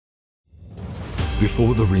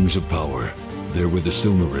Before the Rings of Power, there were the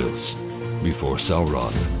Silmarils. Before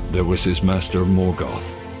Sauron, there was his master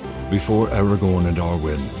Morgoth. Before Aragorn and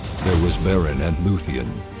Arwen, there was Beren and Luthien.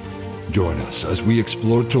 Join us as we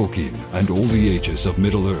explore Tolkien and all the ages of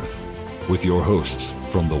Middle-earth with your hosts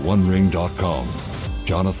from theonering.com,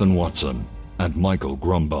 Jonathan Watson and Michael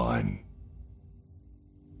Grumbine.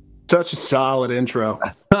 Such a solid intro.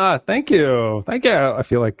 Thank you. I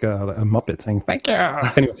feel like a Muppet saying thank you.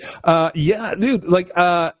 Anyway, yeah, dude,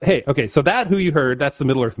 hey, okay, so that who you heard, that's the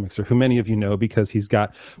Middle-earth Mixer, who many of you know because he's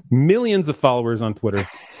got millions of followers on Twitter.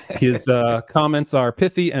 His comments are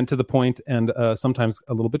pithy and to the point and sometimes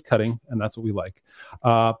a little bit cutting, and that's what we like.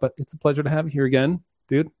 But it's a pleasure to have you here again.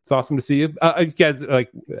 Dude, it's awesome to see you. You guys,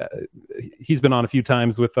 he's been on a few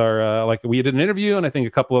times with our, we did an interview and I think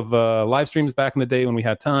a couple of live streams back in the day when we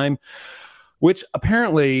had time, which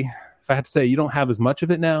apparently, if I had to say, you don't have as much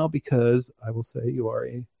of it now because I will say you are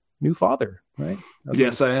a new father, right?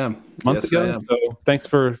 Yes, I am. Month ago. So thanks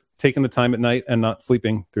for taking the time at night and not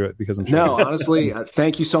sleeping through it because I'm sure. No, honestly,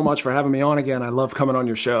 thank you so much for having me on again. I love coming on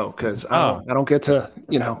your show because I don't get to,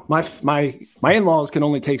 my in-laws can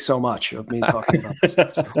only take so much of me talking about this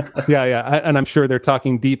stuff. So. Yeah, and I'm sure they're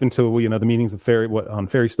talking deep into the meanings of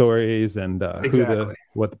fairy stories and exactly.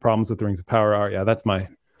 what the problems with the Rings of Power are. Yeah, that's my.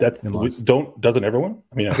 Doesn't everyone?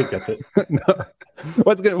 I mean, I think that's it. No.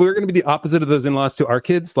 We're going to be the opposite of those in-laws to our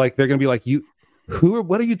kids. Like they're going to be like,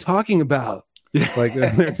 what are you talking about? Yeah. Like,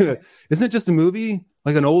 isn't it just a movie,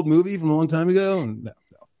 like an old movie from a long time ago? And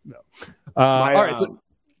no. All right.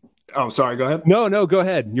 Sorry. Go ahead. No, go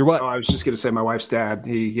ahead. You're what? I was just going to say my wife's dad.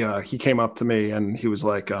 He came up to me and he was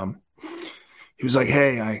like,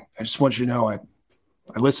 hey, I just want you to know I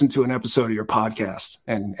listened to an episode of your podcast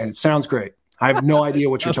and it sounds great. I have no idea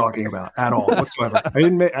what you're talking about at all whatsoever. I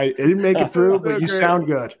didn't make it through, but you sound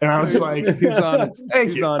good. And I was like, he's honest.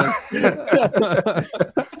 He's honest.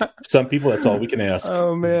 Some people, that's all we can ask.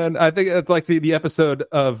 Oh man, I think it's like the episode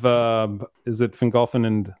of is it Fingolfin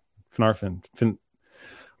and Finarfin?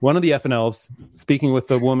 One of the FNLs speaking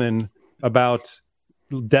with a woman about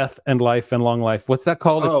death and life and long life. What's that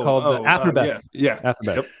called? It's called Afterbeth. Yeah.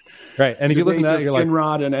 Afterbeth. Yep. Right. And if you listen to that, you're like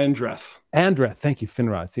Finrod and Endreth. Andreth, thank you,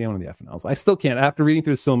 Finrod. See, one of the FNLs. I still can't. After reading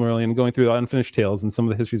through the Silmarillion and going through the Unfinished Tales and some of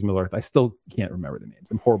the histories of Middle-earth, I still can't remember the names.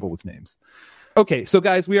 I'm horrible with names. Okay, so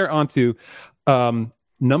guys, we are on to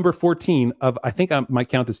number 14 of, I think my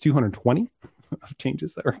count is 220 of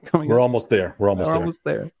changes that are coming We're up. almost there. We're almost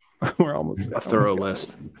there. We're almost there. A thorough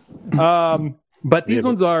list. But these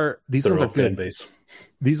ones are good. Fan base.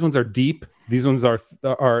 These ones are deep. These ones are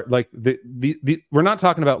like we're not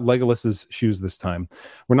talking about Legolas's shoes this time.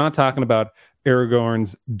 We're not talking about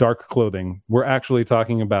Aragorn's dark clothing. We're actually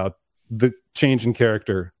talking about the change in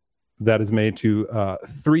character that is made to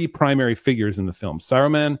three primary figures in the film: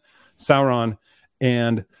 Saruman, Sauron,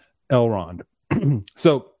 and Elrond.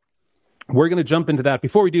 So we're going to jump into that.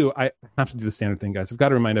 Before we do, I have to do the standard thing, guys. I've got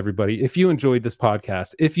to remind everybody, if you enjoyed this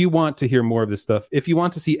podcast, if you want to hear more of this stuff, if you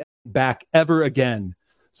want to see back ever again,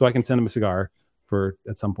 so I can send him a cigar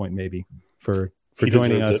at some point, maybe for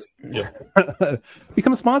joining us. Yeah.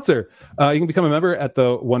 Become a sponsor. You can become a member at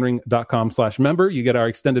theonering.com/member. You get our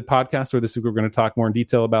extended podcast, where this week we're going to talk more in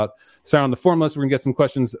detail about Sauron the Formless. We're going to get some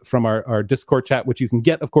questions from our Discord chat, which you can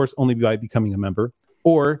get, of course, only by becoming a member.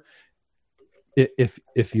 Or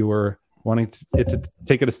if you were wanting to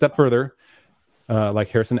take it a step further, like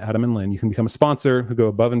Harrison, Adam, and Lynn, you can become a sponsor who go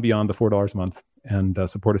above and beyond the $4 a month and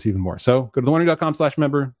support us even more. So go to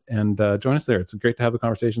theonering.com/member and join us there. It's great to have the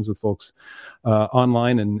conversations with folks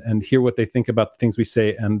online and hear what they think about the things we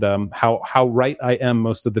say and how right I am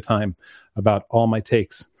most of the time about all my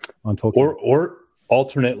takes on Tolkien. Or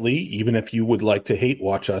alternately, even if you would like to hate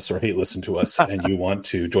watch us or hate listen to us and you want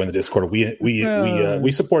to join the Discord,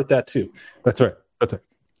 we support that too. That's right.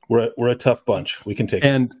 We're a tough bunch. We can take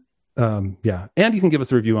and and you can give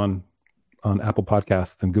us a review on Apple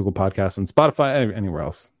Podcasts and Google Podcasts and Spotify, anywhere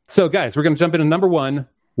else. So guys, we're going to jump into number 1,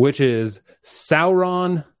 which is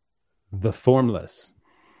Sauron the Formless.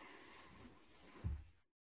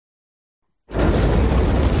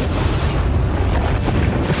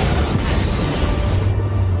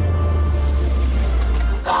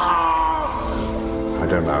 I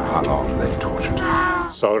don't know how long they tortured him.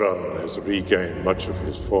 Sauron has regained much of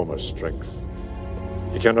his former strength.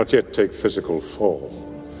 He cannot yet take physical form,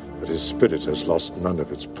 but his spirit has lost none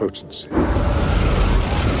of its potency.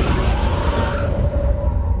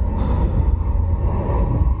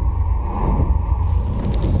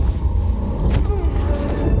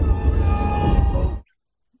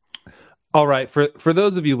 All right, for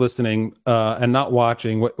those of you listening and not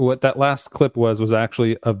watching, what that last clip was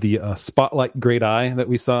actually of the spotlight great eye that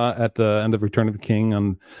we saw at the end of Return of the King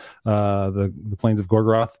on the plains of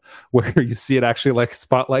Gorgoroth, where you see it actually like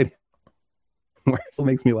spotlight. Where it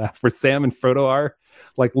makes me laugh. Where Sam and Frodo are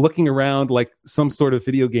like looking around like some sort of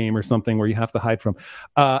video game or something where you have to hide from.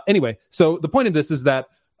 Anyway, so the point of this is that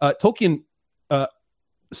Tolkien.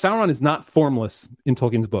 Sauron is not formless in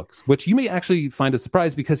Tolkien's books, which you may actually find a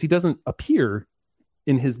surprise because he doesn't appear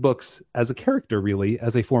in his books as a character, really,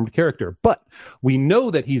 as a formed character. But we know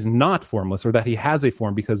that he's not formless or that he has a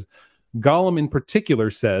form because Gollum in particular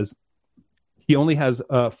says he only has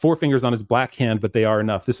 4 fingers on his black hand, but they are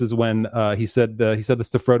enough. This is when he said this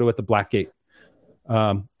to Frodo at the Black Gate.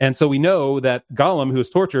 And so we know that Gollum, who was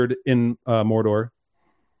tortured in Mordor,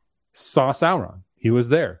 saw Sauron. He was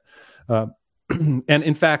there. And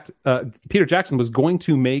in fact, Peter Jackson was going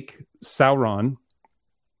to make Sauron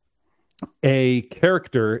a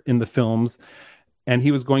character in the films, and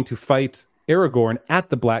he was going to fight Aragorn at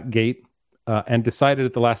the Black Gate, and decided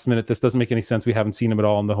at the last minute, this doesn't make any sense. We haven't seen him at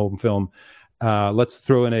all in the whole film. Let's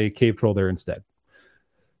throw in a cave troll there instead.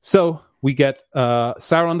 So we get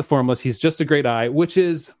Sauron the Formless. He's just a great eye, which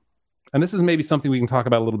is, and this is maybe something we can talk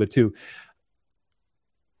about a little bit too.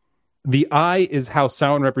 The eye is how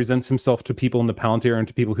Sauron represents himself to people in the Palantir and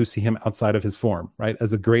to people who see him outside of his form, right?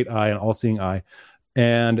 As a great eye, an all-seeing eye,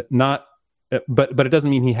 and not, but it doesn't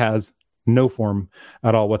mean he has no form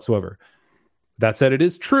at all whatsoever. That said, it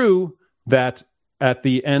is true that at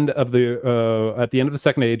the end of the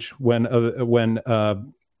Second Age, when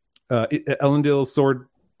Elendil's sword,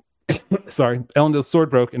 Elendil's sword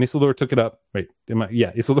broke and Isildur took it up.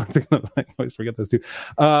 Isildur took it up. I always forget those two.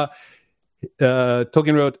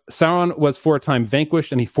 Tolkien wrote, Sauron was for a time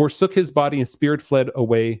vanquished, and he forsook his body, and spirit fled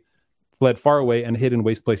far away and hid in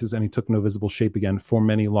waste places, and he took no visible shape again for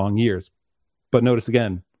many long years. But notice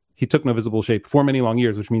again, he took no visible shape for many long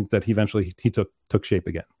years, which means that he eventually took shape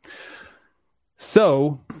again.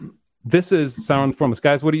 So this is Sauron Formless.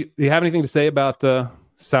 Guys, do you have anything to say about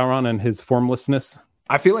Sauron and his formlessness?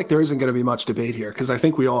 I feel like there isn't going to be much debate here because I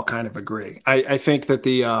think we all kind of agree. I think that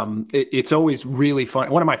it's always really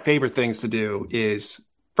fun. One of my favorite things to do is,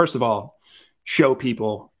 first of all, show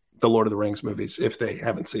people the Lord of the Rings movies if they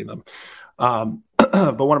haven't seen them.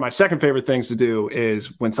 But one of my second favorite things to do is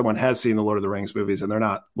when someone has seen the Lord of the Rings movies and they're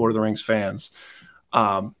not Lord of the Rings fans,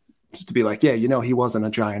 just to be like, yeah, he wasn't a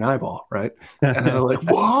giant eyeball, right? And they're like,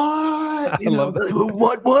 what?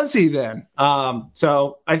 What was he then?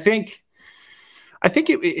 So I think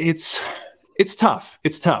it's tough.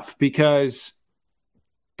 It's tough because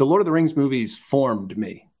the Lord of the Rings movies formed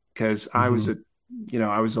me because I was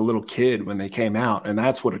a little kid when they came out, and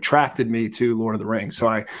that's what attracted me to Lord of the Rings. So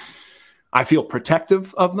I feel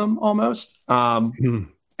protective of them almost. And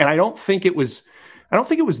I don't think it was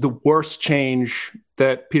the worst change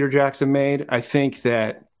that Peter Jackson made. I think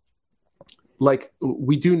that, like,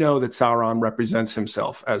 we do know that Sauron represents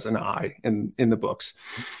himself as an eye in the books.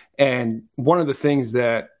 And one of the things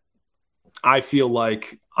that I feel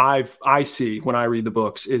like I see when I read the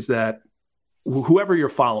books is that whoever you're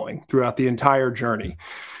following throughout the entire journey,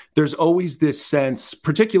 there's always this sense,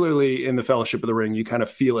 particularly in the Fellowship of the Ring, you kind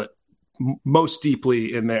of feel it most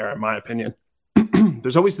deeply in there, in my opinion.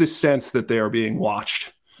 There's always this sense that they are being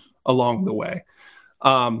watched along the way.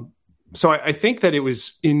 So I think that it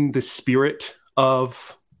was in the spirit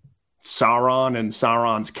of Sauron and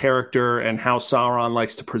Sauron's character and how Sauron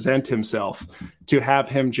likes to present himself to have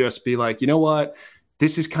him just be like, you know what,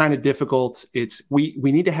 this is kind of difficult. We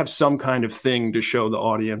need to have some kind of thing to show the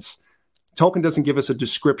audience. Tolkien doesn't give us a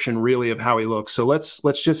description really of how he looks. So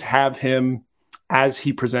let's just have him as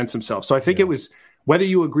he presents himself. So I think it was, whether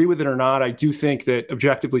you agree with it or not, I do think that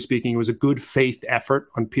objectively speaking, it was a good faith effort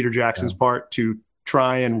on Peter Jackson's part to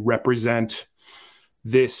try and represent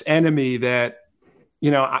this enemy that,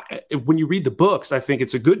 when you read the books, I think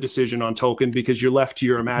it's a good decision on Tolkien because you're left to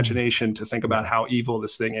your imagination to think about how evil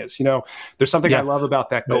this thing is. There's something I love about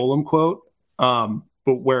that Gollum quote, but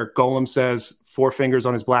where Gollum says 4 fingers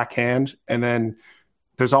on his black hand, and then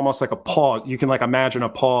there's almost like a pause. You can like imagine a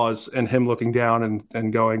pause and him looking down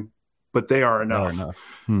and going, but they are enough.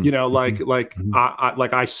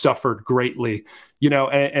 I suffered greatly,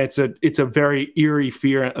 and it's a very eerie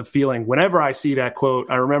feeling. Whenever I see that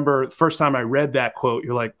quote, I remember the first time I read that quote,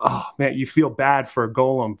 you're like, oh man, you feel bad for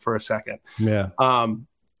Gollum for a second. Yeah. And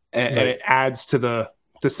it adds to the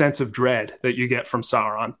sense of dread that you get from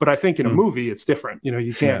Sauron. But I think in a movie, it's different.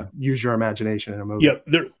 You can't use your imagination in a movie. Yeah.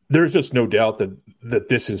 There's just no doubt that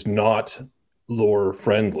this is not lore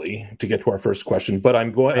friendly to get to our first question, but I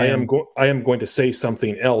am going to say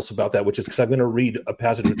something else about that, which is because I'm going to read a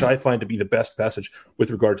passage which I find to be the best passage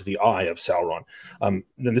with regard to the eye of Sauron. And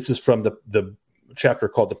this is from the chapter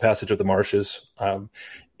called "The Passage of the Marshes,"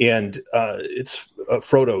 and it's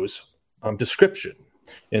Frodo's description.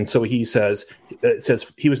 And so it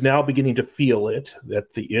says he was now beginning to feel it, that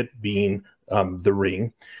it being the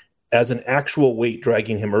ring, as an actual weight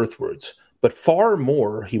dragging him earthwards. But far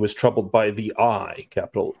more he was troubled by the eye,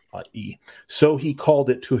 capital E. So he called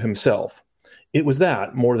it to himself. It was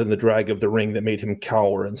that, more than the drag of the ring, that made him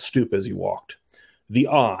cower and stoop as he walked. The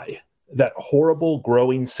eye, that horrible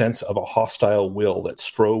growing sense of a hostile will that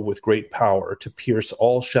strove with great power to pierce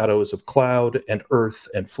all shadows of cloud and earth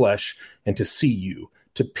and flesh, and to see you,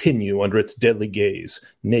 to pin you under its deadly gaze,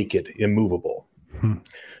 naked, immovable.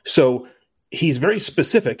 So he's very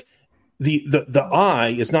specific. The eye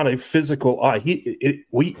is not a physical eye.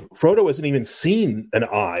 Frodo hasn't even seen an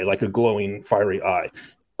eye, like a glowing, fiery eye.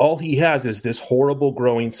 All he has is this horrible,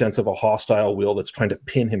 growing sense of a hostile will that's trying to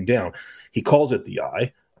pin him down. He calls it the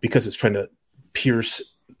eye because it's trying to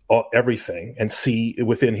pierce everything and see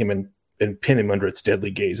within him and pin him under its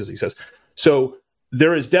deadly gaze, as he says. So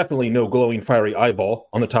there is definitely no glowing, fiery eyeball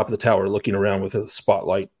on the top of the tower looking around with a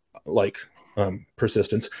spotlight-like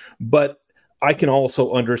persistence. But I can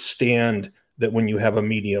also understand that when you have a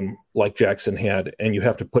medium like Jackson had, and you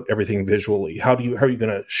have to put everything visually, how are you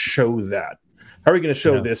going to show that? How are you going to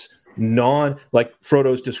show this like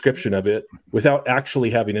Frodo's description of it without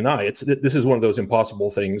actually having an eye? This is one of those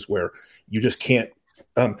impossible things where you just can't.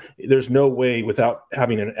 There's no way without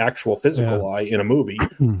having an actual physical eye in a movie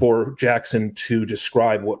for Jackson to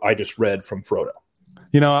describe what I just read from Frodo.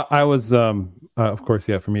 I was, of course,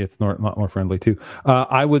 for me, it's not more friendly too.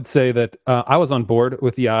 I would say that I was on board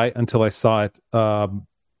with the eye until I saw it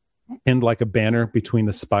in like a banner between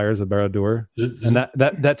the spires of Barad-dûr, and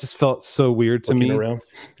that just felt so weird to me. Around.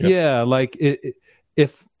 Yep. Yeah, like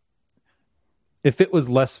if it was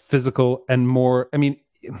less physical and more, I mean,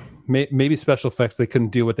 maybe special effects, they couldn't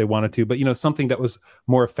do what they wanted to, but something that was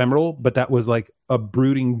more ephemeral, but that was like a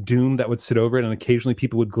brooding doom that would sit over it, and occasionally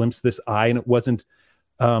people would glimpse this eye, and it wasn't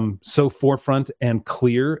so forefront and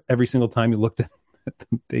clear every single time you looked at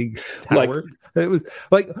the big tower. It was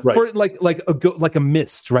like like a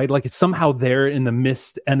mist, right? Like it's somehow there in the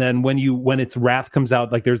mist, and then when its wrath comes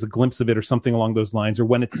out, like there's a glimpse of it or something along those lines, or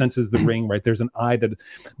when it senses the ring, right? There's an eye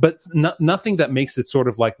but nothing that makes it sort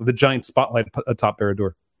of like the giant spotlight atop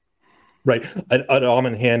Barad-dûr. Right. At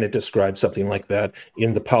Aman-Hand, it describes something like that.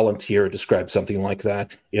 In the Palantir, it describes something like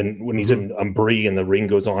that. When he's in Bree and the ring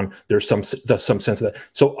goes on, there's some sense of that.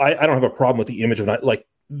 So I don't have a problem with the image of it. Like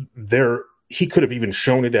he could have even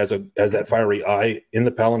shown it as that fiery eye in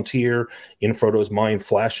the Palantir, in Frodo's mind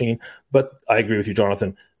flashing. But I agree with you,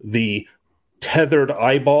 Jonathan. The tethered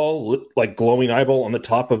eyeball, like glowing eyeball on the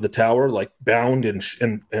top of the tower, like bound and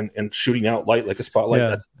shooting out light like a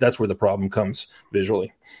spotlight. That's where the problem comes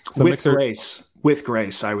visually. So with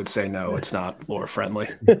grace, I would say no, it's not lore friendly.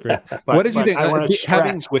 What did you think? I want to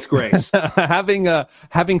stress with grace.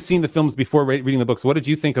 having seen the films before reading the books, what did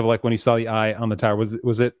you think of like when you saw the eye on the tower?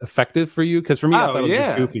 Was it effective for you? Because for me, I thought it was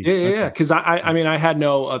just goofy. Yeah. Because I mean, I had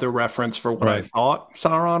no other reference for what I thought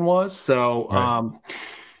Sauron was. So,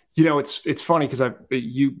 it's funny because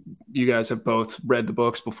you guys have both read the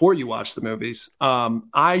books before you watched the movies.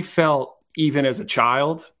 I felt even as a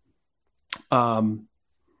child,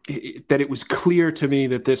 that it was clear to me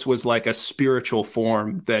that this was like a spiritual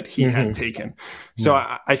form that he had taken. So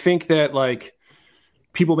I think that like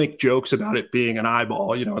people make jokes about it being an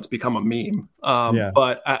eyeball, it's become a meme.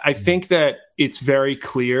 But I think that it's very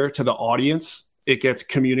clear to the audience. It gets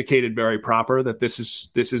communicated very proper that this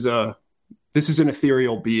is an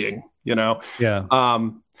ethereal being, Yeah.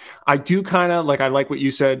 I do kind of I like what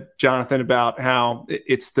you said, Jonathan, about how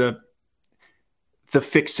it's the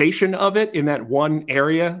fixation of it in that one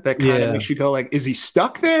area that kind of makes you go like, is he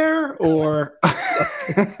stuck there, or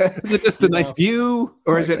is it just a nice view,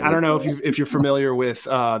 or is it? I don't know if you're familiar with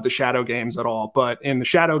the Shadow games at all, but in the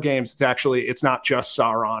Shadow games, it's not just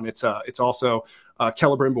Sauron. It's also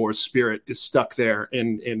Celebrimbor's spirit is stuck there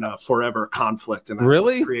in forever conflict, and that's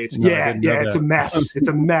really what creates. It's a mess. It's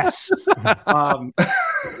a mess.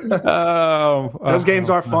 Those games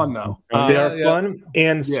are fun though. They are fun,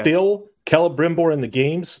 and still. Celebrimbor in the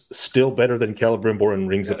games still better than Celebrimbor in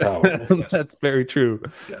Rings of Power. That's very true.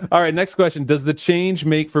 Yeah. All right, next question. Does the change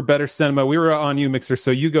make for better cinema? We were on you, Mixer,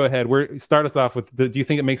 so you go ahead. Start us off with do you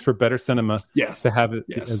think it makes for better cinema? Yes. To have it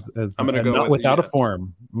as I'm going to go without a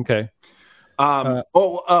form. Okay. Are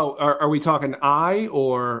we talking eye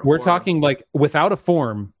or? We're talking like without a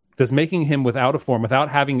form. does making him without a form, without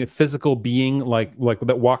having a physical being like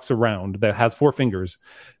that walks around, that has 4 fingers,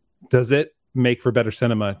 does it make for better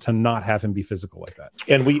cinema to not have him be physical like that?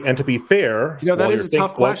 And to be fair, that is a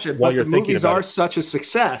tough question, but the movies are such a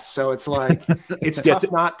success, so it's like it's tough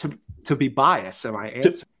not to be biased. Am I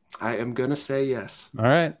answering? I am gonna say yes. All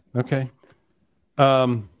right. Okay.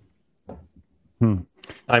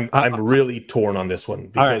 I'm really torn on this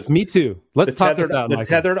one. All right, me too. Let's talk this out. The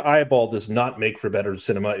tethered eyeball does not make for better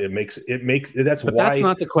cinema. It makes. That's but why. That's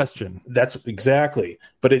not the question. That's exactly.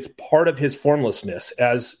 But it's part of his formlessness,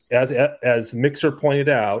 as Mixer pointed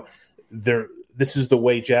out. This is the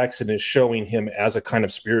way Jackson is showing him as a kind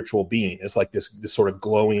of spiritual being. It's like this sort of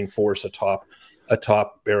glowing force atop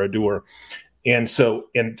Barad-dûr, and so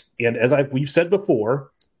and as we've said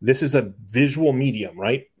before. This is a visual medium,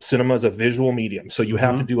 right? Cinema is a visual medium. So you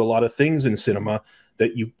have to do a lot of things in cinema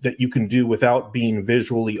that you can do without being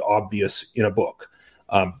visually obvious in a book.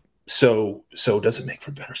 So does it make for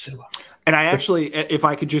better cinema? And I actually, if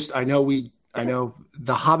I could just, I know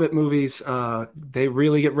the Hobbit movies, they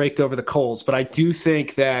really get raked over the coals, but I do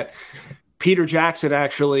think that Peter Jackson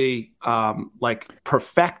actually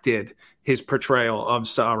perfected his portrayal of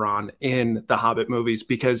Sauron in the Hobbit movies,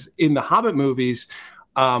 because in the Hobbit movies,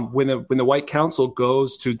 when the White Council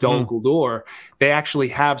goes to Dol Guldur, they actually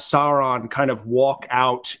have Sauron kind of walk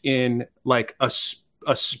out in like a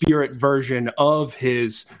spirit version of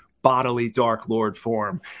his bodily Dark Lord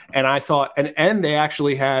form. And I thought, and they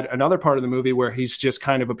actually had another part of the movie where he's just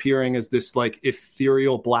kind of appearing as this like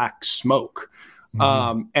ethereal black smoke.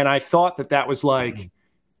 And I thought that was like,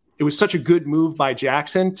 it was such a good move by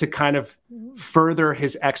Jackson to kind of further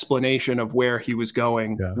his explanation of where he was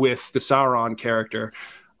going with the Sauron character.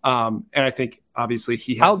 And I think obviously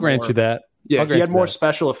I'll grant you that. Yeah, he had more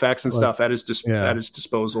special effects and stuff at his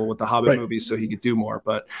disposal with the Hobbit movies, so he could do more.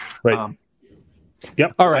 But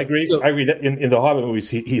yep, all right. I agree. So, I agree that in the Hobbit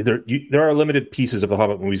movies, there are limited pieces of the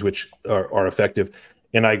Hobbit movies which are effective,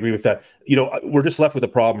 and I agree with that. We're just left with a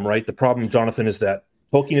problem, right? The problem, Jonathan, is that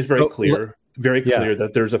Tolkien is very clear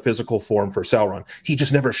that there's a physical form for Sauron. He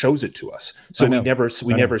just never shows it to us, so we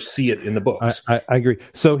never see it in the books. I agree.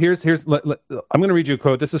 So here's I'm going to read you a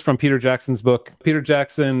quote. This is from Peter Jackson's book, Peter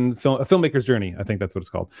Jackson, A Filmmaker's Journey. I think that's what it's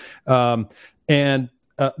called. And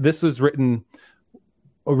this was written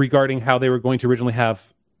regarding how they were going to originally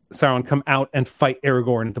have Sauron come out and fight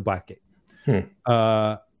Aragorn at the Blackgate.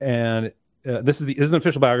 And this is an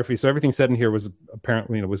official biography, so everything said in here was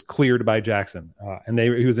apparently was cleared by Jackson, and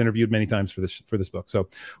he was interviewed many times for this book. So,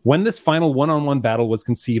 when this final one-on-one battle was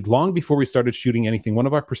conceived, long before we started shooting anything, one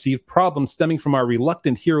of our perceived problems stemming from our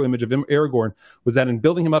reluctant hero image of Aragorn was that in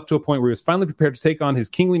building him up to a point where he was finally prepared to take on his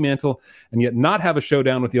kingly mantle and yet not have a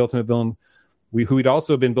showdown with the ultimate villain, who we'd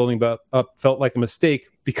also been building up, felt like a mistake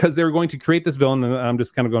because they were going to create this villain, and I'm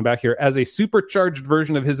just kind of going back here, as a supercharged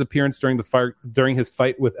version of his appearance during his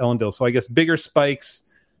fight with Elendil. So I guess bigger spikes,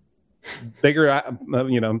 bigger,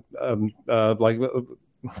 like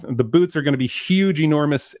the boots are going to be huge,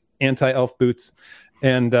 enormous anti-elf boots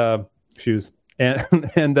and shoes.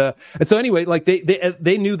 And so anyway, like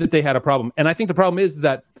they knew that they had a problem. And I think the problem is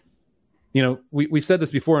that, we've said this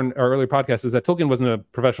before in our earlier podcasts, is that Tolkien wasn't a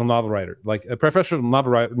professional novel writer. Like a professional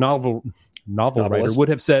novel writer would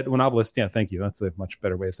have said, novelist, yeah, thank you. That's a much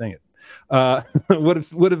better way of saying it.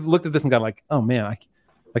 Would have looked at this and gone like, oh man,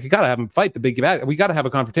 you got to have him fight the big bad. We got to have a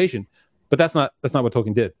confrontation. But that's not what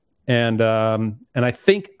Tolkien did. And I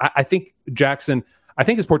think Jackson,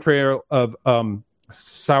 his portrayal of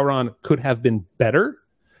Sauron could have been better.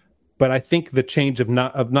 But I think the change of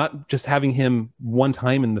not just having him one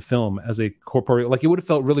time in the film as a corporeal, like it would have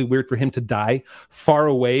felt really weird for him to die far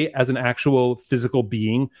away as an actual physical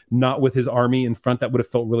being, not with his army in front. That would have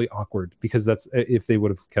felt really awkward, because that's if they would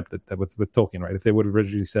have kept it with Tolkien, right? If they would have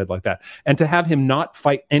originally said like that, and to have him not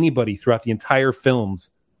fight anybody throughout the entire films,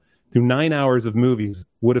 through 9 hours of movies,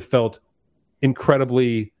 would have felt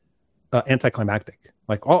incredibly anticlimactic.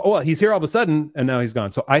 Like, oh, he's here all of a sudden, and now he's gone.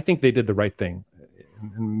 So I think they did the right thing.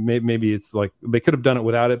 And maybe it's like they could have done it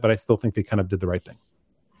without it, but I still think they kind of did the right thing.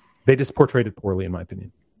 They just portrayed it poorly, in my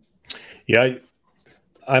opinion. Yeah,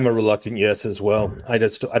 I'm a reluctant yes as well. I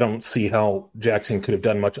don't see how Jackson could have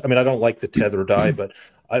done much. I mean, I don't like the tethered eye, but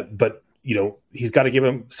he's got to give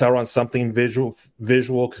him Sauron something visual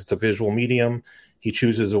because it's a visual medium. He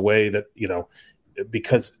chooses a way that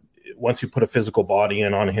because once you put a physical body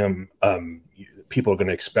in on him, people are going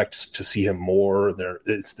to expect to see him more.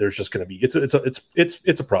 There's just going to be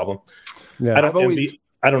it's a problem. Yeah.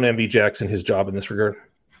 I don't envy Jackson his job in this regard.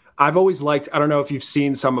 I've always liked. I don't know if you've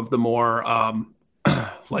seen some of the more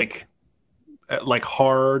like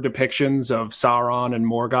horror depictions of Sauron and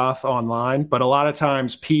Morgoth online, but a lot of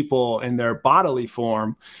times people in their bodily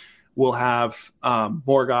form will have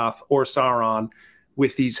Morgoth or Sauron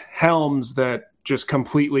with these helms that just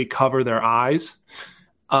completely cover their eyes.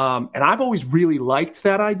 And I've always really liked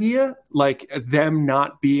that idea, like them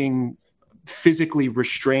not being physically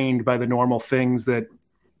restrained by the normal things that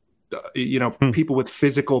people with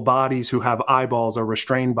physical bodies who have eyeballs are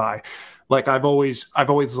restrained by. Like I've always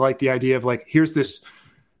liked the idea of like, here's this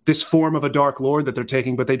form of a dark lord that they're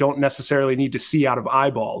taking, but they don't necessarily need to see out of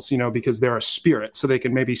eyeballs, because they're a spirit, so they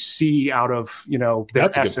can maybe see out of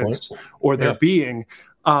their essence or their being.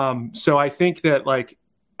 So I think that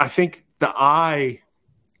the eye,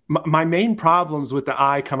 my main problems with the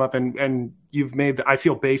eye come up, and you've made I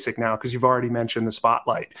feel basic now because you've already mentioned the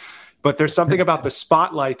spotlight. But there's something about the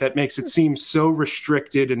spotlight that makes it seem so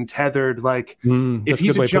restricted and tethered. Like if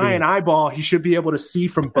he's a giant eyeball, he should be able to see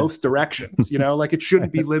from both directions. Like it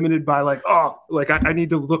shouldn't be limited by I need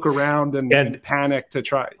to look around and panic to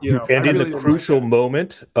try. And in the crucial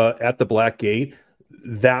moment at the Black Gate,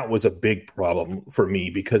 that was a big problem for me,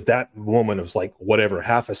 because that moment was like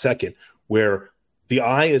half a second where the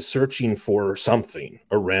eye is searching for something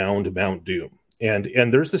around Mount Doom. And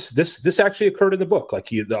there's this actually occurred in the book. Like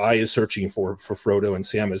the eye is searching for Frodo and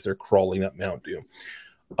Sam as they're crawling up Mount Doom.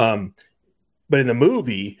 But in the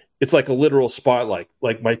movie, it's like a literal spotlight.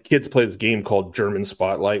 Like my kids play this game called German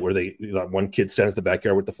Spotlight, where one kid stands in the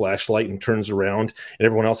backyard with the flashlight and turns around, and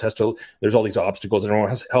everyone else has to. There's all these obstacles, and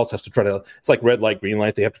everyone else has to try to. It's like red light, green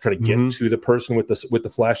light. They have to try to get to the person with the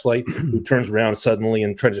flashlight who turns around suddenly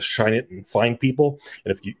and tries to shine it and find people.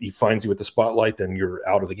 And if he finds you with the spotlight, then you're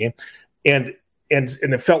out of the game. And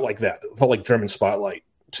it felt like that. It felt like German Spotlight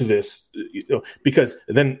to this, because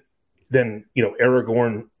then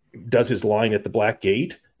Aragorn does his line at the Black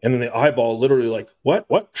Gate, and then the eyeball literally like what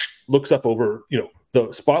looks up over,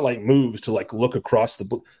 the spotlight moves to like look across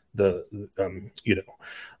the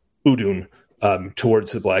Udun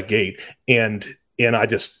towards the Black Gate, and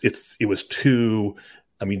it was too.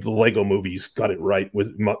 I mean, the Lego movies got it right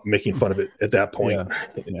with making fun of it at that point.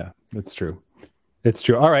 Yeah, that's true. It's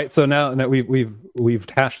true. All right. So now that we've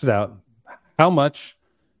hashed it out, how much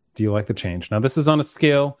do you like the change? Now, this is on a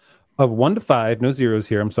scale of 1 to 5. No zeros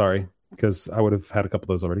here. I'm sorry, because I would have had a couple of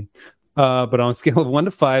those already. But on a scale of 1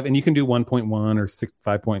 to 5, and you can do 1.1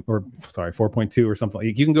 or 4.2 or something.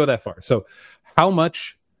 You can go that far. So, how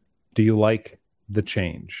much do you like the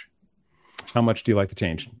change? How much do you like the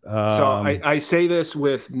change? So I say this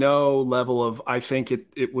with no level of, I think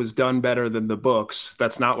it was done better than the books.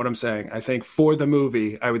 That's not what I'm saying. I think for the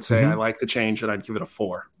movie, I would say I like the change, and I'd give it a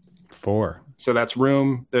 4. 4. So that's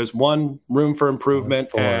there's one room for improvement.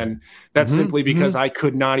 4. And that's simply because I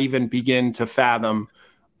could not even begin to fathom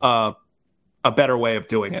a better way of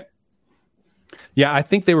doing it. Yeah, I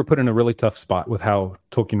think they were put in a really tough spot with how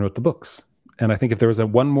Tolkien wrote the books. And I think if there was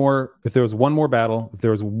one more battle, if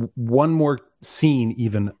there was one more scene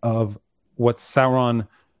even of what Sauron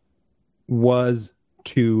was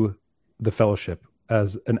to the Fellowship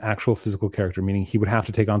as an actual physical character, meaning he would have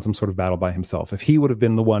to take on some sort of battle by himself. If he would have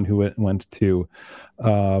been the one who went to,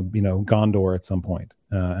 Gondor at some point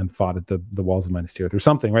and fought at the walls of Minas Tirith or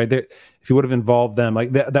something, right? If he would have involved them,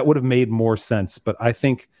 like that would have made more sense. But I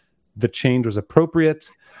think the change was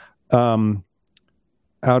appropriate.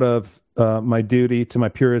 Out of my duty to my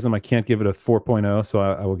purism, I can't give it a 4.0, so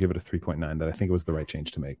I will give it a 3.9. That I think it was the right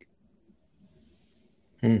change to make.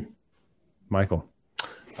 Michael,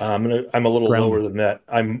 I'm a little lower than that.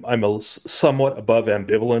 I'm somewhat above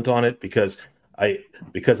ambivalent on it because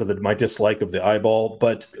of my dislike of the eyeball.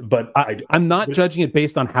 But I'm not judging it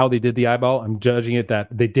based on how they did the eyeball. I'm judging it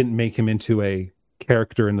that they didn't make him into a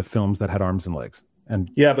character in the films that had arms and legs. And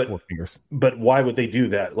 4 fingers. But why would they do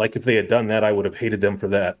that? Like if they had done that, I would have hated them for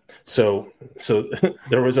that. So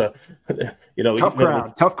there was a, tough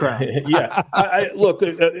crowd. Yeah. Look,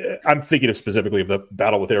 I'm thinking specifically of the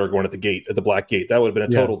battle with Aragorn at the Black Gate. That would have been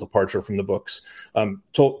a total departure from the books.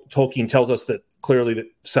 Tolkien tells us that clearly that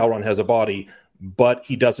Sauron has a body, but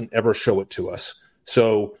he doesn't ever show it to us.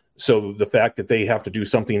 So the fact that they have to do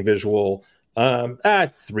something visual,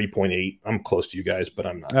 at 3.8, I'm close to you guys, but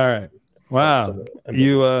I'm not. All right. Wow,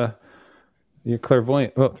 you're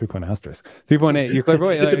clairvoyant. Oh, 3.8 asterisk. 3.8. You're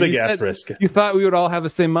clairvoyant. It's a big asterisk. You thought we would all have the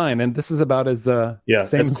same mind, and this is about as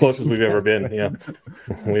same as close as we've ever been. Yeah,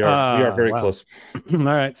 we are very close. All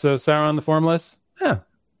right, so Sauron the Formless. Yeah,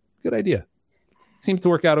 good idea. Seems to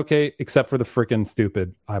work out okay, except for the freaking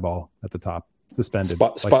stupid eyeball at the top, suspended.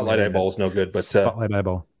 Spotlight eyeball is no good, but spotlight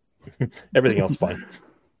eyeball. Everything else fine.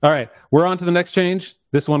 All right, we're on to the next change.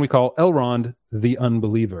 This one we call Elrond the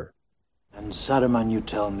Unbeliever. And Saruman, you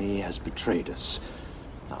tell me, has betrayed us.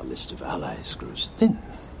 Our list of allies grows thin.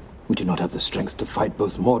 We do not have the strength to fight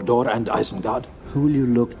both Mordor and Isengard. Who will you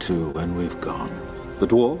look to when we've gone? The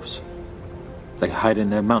dwarves? They hide in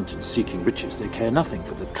their mountains seeking riches. They care nothing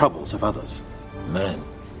for the troubles of others. Men.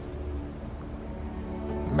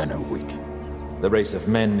 Men are weak. The race of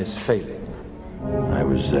men is failing. I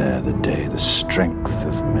was there the day the strength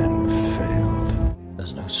of men failed.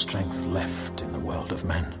 There's no strength left in the world of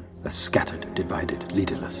men. They're scattered, divided,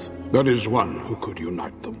 leaderless. There is one who could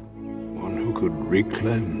unite them. One who could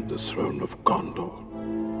reclaim the throne of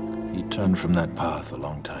Gondor. He turned from that path a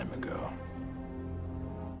long time ago.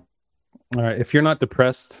 All right, if you're not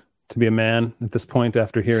depressed to be a man at this point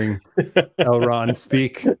after hearing Elrond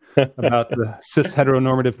speak about the cis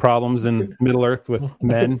heteronormative problems in Middle Earth with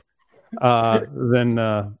men,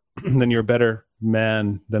 then you're a better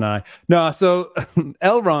man than I. No, so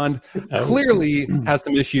Elrond clearly has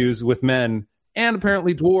some issues with men and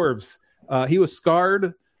apparently dwarves. He was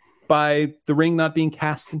scarred by the ring not being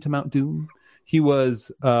cast into Mount Doom. He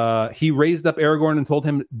raised up Aragorn and told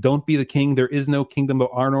him, "Don't be the king. There is no kingdom of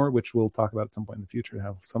Arnor," which we'll talk about at some point in the future.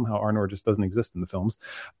 How somehow Arnor just doesn't exist in the films.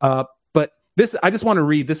 But this, I just want to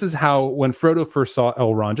read. This is how when Frodo first saw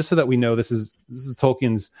Elrond, just so that we know this is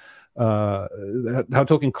Tolkien's how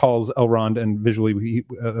Tolkien calls Elrond, and visually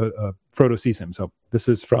Frodo sees him. So this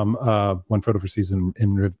is from when Frodo first sees him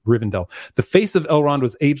in Rivendell. "The face of Elrond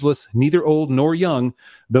was ageless, neither old nor young,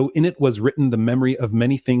 though in it was written the memory of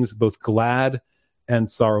many things both glad and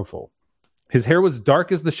sorrowful. His hair was dark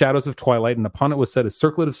as the shadows of twilight, and upon it was set a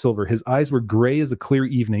circlet of silver. His eyes were gray as a clear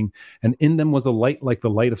evening, and in them was a light like the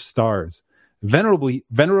light of stars.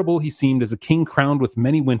 Venerable he seemed as a king crowned with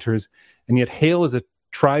many winters, and yet hale as a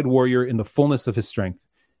tried warrior in the fullness of his strength.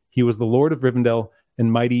 He was the Lord of Rivendell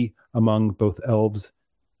and mighty among both elves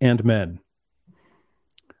and men."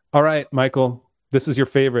 All right, Michael, this is your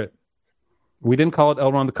favorite. We didn't call it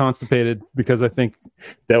Elrond the Constipated because I think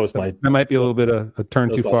that might be a little bit a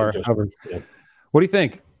turn too far. Yeah. What do you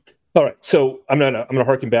think? All right, so I'm gonna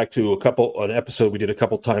harken back to an episode we did a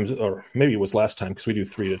couple times, or maybe it was last time because we do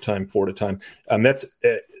 3 at a time, 4 at a time. That's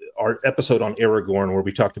our episode on Aragorn, where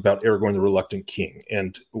we talked about Aragorn the Reluctant King,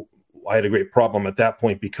 and I had a great problem at that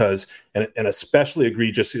point because, and especially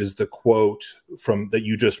egregious is the quote from that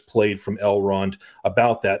you just played from Elrond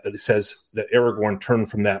about that it says that Aragorn turned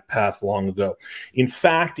from that path long ago. In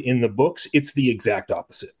fact, in the books, it's the exact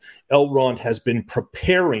opposite. Elrond has been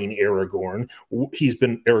preparing Aragorn. He's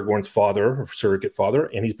been Aragorn's father, or surrogate father,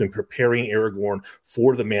 and he's been preparing Aragorn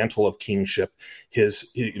for the mantle of kingship.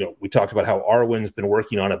 We talked about how Arwen's been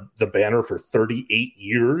working on the banner for 38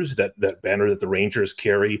 years, that banner that the Rangers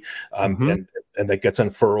carry, and that gets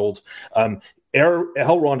unfurled.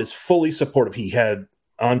 Elrond is fully supportive. He had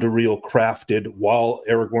Anduril crafted while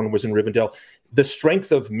Aragorn was in Rivendell. The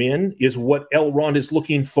strength of men is what Elrond is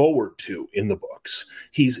looking forward to in the books.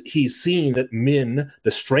 He's seeing that men,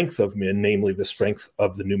 the strength of men, namely the strength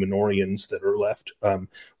of the Númenóreans that are left,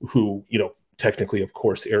 who, technically, of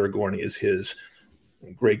course, Aragorn is his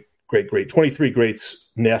great 23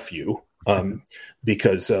 greats nephew,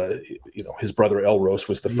 because his brother Elros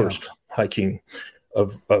was the first High King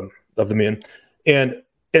of the men, and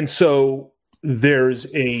so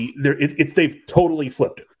they've totally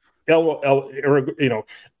flipped it.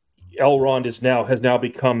 Elrond has now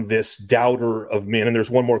become this doubter of men. And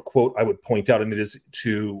there's one more quote I would point out, and it is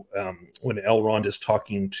to when Elrond is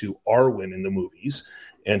talking to Arwen in the movies,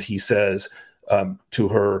 and he says to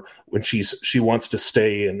her when she wants to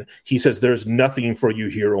stay, and he says, "There's nothing for you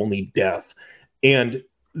here, only death." And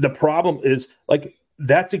the problem is,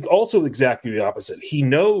 that's also exactly the opposite. He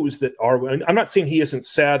knows that Arwen. I'm not saying he isn't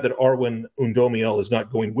sad that Arwen Undomiel is not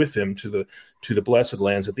going with him to the Blessed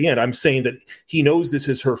Lands at the end. I'm saying that he knows this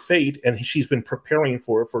is her fate, and she's been preparing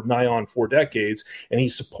for it for nigh on 4 decades, and he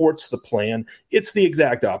supports the plan. It's the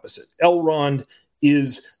exact opposite. Elrond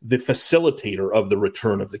is the facilitator of the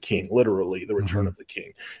return of the king, literally the return of the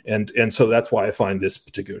king, and so that's why I find this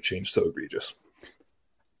particular change so egregious.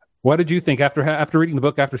 What did you think after reading the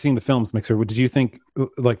book, after seeing the films, Mixer? Did you think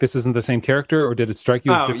this isn't the same character, or did it strike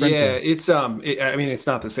you as different? Yeah, it's it's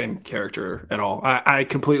not the same character at all. I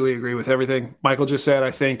completely agree with everything Michael just said.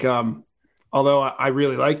 I think although I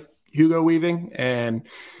really like Hugo Weaving, and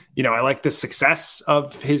I like the success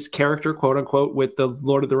of his character, quote unquote, with the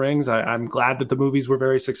Lord of the Rings. I'm glad that the movies were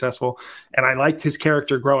very successful, and I liked his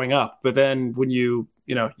character growing up. But then when you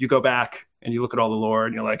go back and you look at all the lore,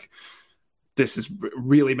 and you're like, this is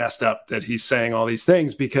really messed up that he's saying all these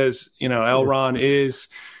things, because Elrond is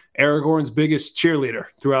Aragorn's biggest cheerleader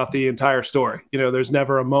throughout the entire story. There's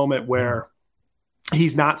never a moment where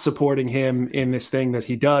he's not supporting him in this thing that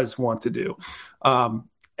he does want to do.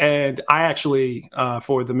 And I actually,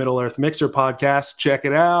 for the Middle Earth Mixer podcast, check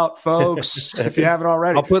it out, folks, if you haven't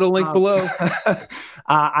already. I'll put a link below.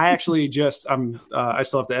 I actually just, I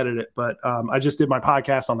still have to edit it, but I just did my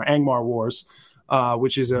podcast on the Angmar Wars,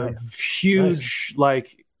 which is a huge,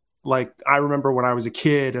 like I remember when I was a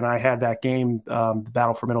kid and I had that game, the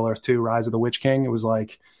Battle for Middle Earth 2, Rise of the Witch King. It was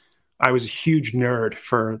like, I was a huge nerd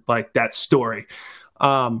for like that story.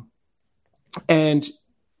 And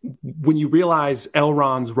when you realize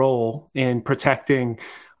Elrond's role in protecting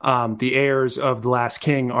the heirs of the last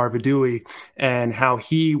king, Arvedui, and how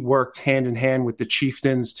he worked hand in hand with the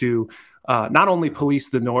chieftains to not only police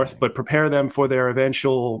the North, but prepare them for their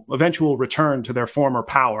eventual return to their former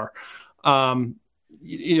power.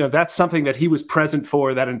 That's something that he was present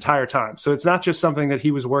for that entire time. So it's not just something that he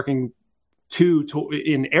was working to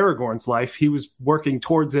in Aragorn's life. He was working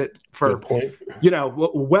towards it for,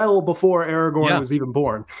 well before Aragorn was even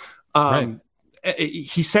born.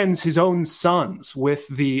 He sends his own sons with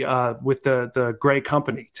the Grey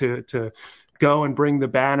Company to go and bring the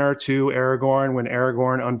banner to Aragorn when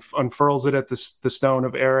Aragorn unfurls it at the Stone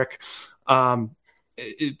of Eric.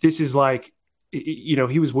 This is like,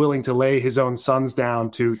 he was willing to lay his own sons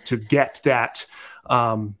down to get that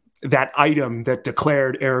that item that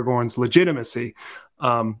declared Aragorn's legitimacy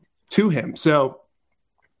to him. So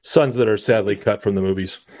sons that are sadly cut from the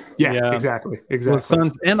movies. Yeah. Exactly. Well,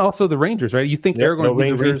 sons and also the Rangers, right? You think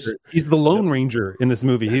Aragorn, he's the Lone Ranger in this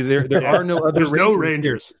movie. There are no other Rangers. No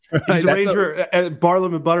Rangers. He's a Ranger at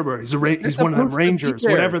Barlam and Butterbury. He's one of them Rangers,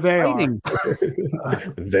 whatever they are.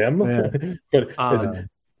 Them? But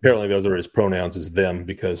apparently those are his pronouns, is them,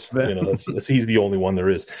 because he's the only one there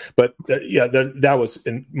is. But that was,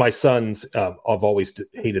 and my sons, I've always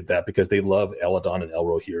hated that because they love Eladon and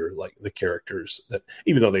Elrohir, like the characters that,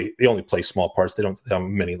 even though they only play small parts, they don't have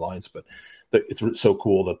many lines, but it's so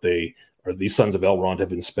cool that these sons of Elrond have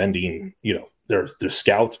been spending, they're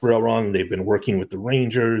scouts for Elrond. They've been working with the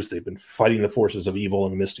Rangers. They've been fighting the forces of evil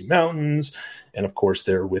in the Misty Mountains. And of course,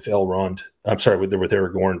 they're with Elrond. They're with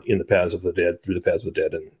Aragorn in the Paths of the Dead, through the Paths of the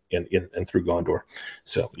Dead, and through Gondor.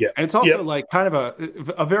 So, yeah. And it's also like kind of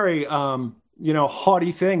a very,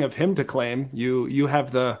 haughty thing of him to claim. You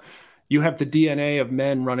have the DNA of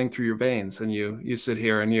men running through your veins, and you sit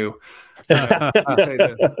here and you say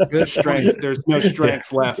there's no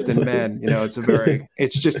strength left in men.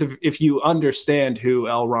 It's just if you understand who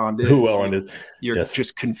Elrond is, you're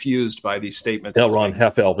just confused by these statements. Elrond,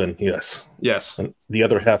 half elven, yes. And the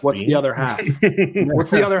other half. What's the other half?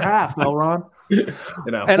 What's the other half, Elrond?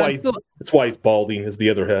 That's why he's balding. Is the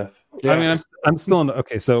other half? Yeah. I mean, I'm still in.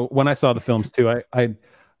 Okay, so when I saw the films too, I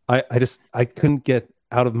couldn't get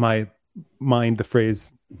out of my mind the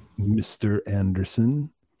phrase Mr. Anderson,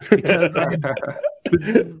 because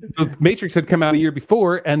the Matrix had come out a year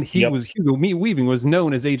before, and Hugo Weaving was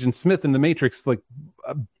known as Agent Smith in the Matrix, like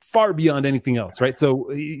far beyond anything else, right?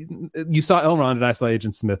 So you saw Elrond and I saw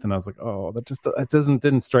Agent Smith, and I was like, oh, that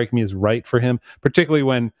didn't strike me as right for him, particularly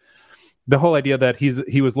when the whole idea that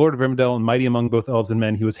he was Lord of Rivendell and mighty among both elves and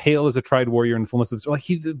men. He was hail as a tried warrior in the fullness of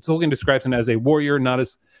Tolkien describes him as a warrior, not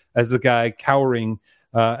as a guy cowering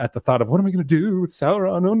at the thought of, what am I going to do with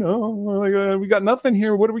Sauron? Oh no, we got nothing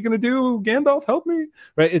here. What are we going to do? Gandalf, help me!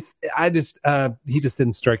 Right? He just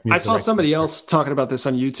didn't strike me. I saw somebody else talking about this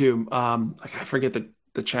on YouTube. I forget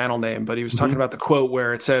the channel name, but he was talking about the quote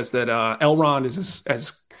where it says that Elrond is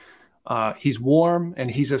as he's warm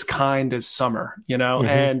and he's as kind as summer.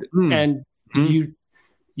 And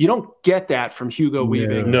you don't get that from Hugo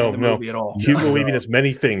Weaving in the movie at all. Hugo Weaving is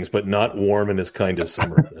many things, but not warm and as kind as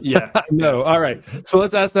summer. No. All right. So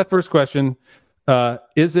let's ask that first question.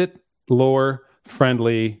 Is it lore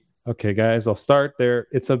friendly? Okay, guys, I'll start there.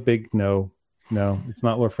 It's a big no. No, it's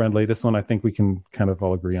not lore friendly. This one I think we can kind of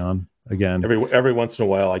all agree on. Again, every once in a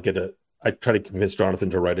while I try to convince Jonathan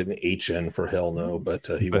to write an HN for hell no, but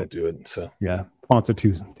he won't do it. So yeah, fonts are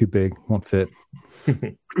too big, won't fit.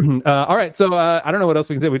 All right, so I don't know what else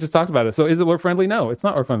we can say. We just talked about it. So is it lore friendly? No, it's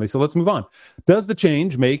not lore friendly. So let's move on. Does the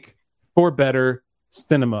change make for better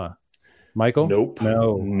cinema? Michael? Nope.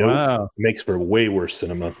 No. Wow. It makes for way worse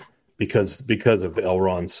cinema because of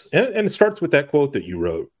Elrond's, and it starts with that quote that you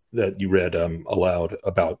read aloud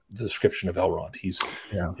about the description of Elrond. He's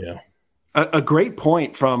a great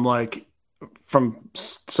point from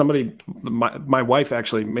somebody. My wife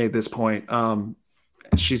actually made this point.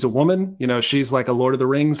 She's a woman, she's like a Lord of the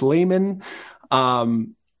Rings layman.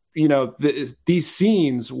 These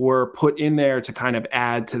scenes were put in there to kind of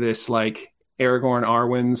add to this like Aragorn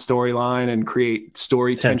Arwen storyline and create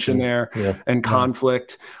story tension there and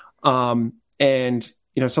conflict. And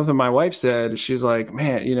something my wife said, she's like,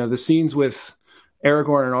 man, the scenes with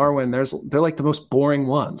Aragorn and Arwen, they're like the most boring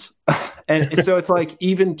ones. and so it's like,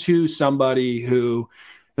 even to somebody who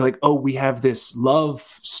like, oh, we have this love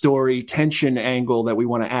story tension angle that we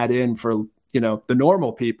want to add in for, the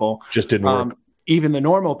normal people. Just didn't work. Even the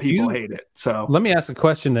normal people hate it. So let me ask a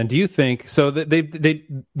question then. Do you think so that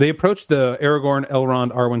they approached the Aragorn,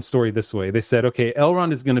 Elrond, Arwen story this way? They said, okay,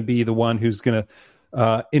 Elrond is going to be the one who's going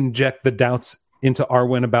to inject the doubts into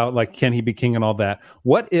Arwen about like, can he be king and all that.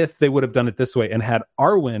 What if they would have done it this way and had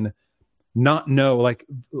Arwen not know, like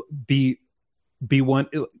be one?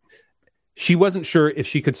 She wasn't sure if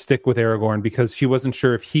she could stick with Aragorn because she wasn't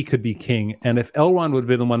sure if he could be king. And if Elrond would have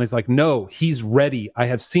been the one who's like, no, he's ready. I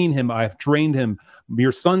have seen him. I have trained him.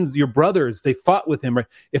 Your sons, your brothers, they fought with him. Right?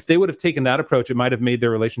 If they would have taken that approach, it might have made their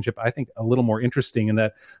relationship, I think, a little more interesting in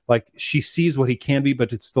that like she sees what he can be,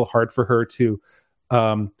 but it's still hard for her to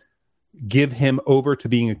give him over to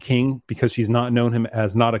being a king because she's not known him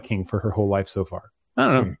as not a king for her whole life so far. I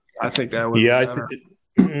don't know. I think that would I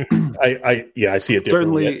see it differently.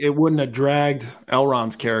 Certainly it wouldn't have dragged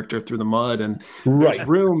Elrond's character through the mud, and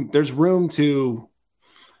there's room to,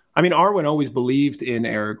 I mean, Arwen always believed in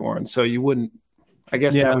Aragorn, so you wouldn't, I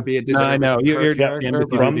guess that would be a disservice. I know. You're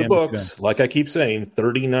from the books, like I keep saying,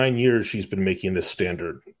 39 years she's been making this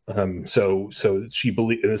standard. So she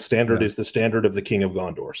believes the standard is the standard of the King of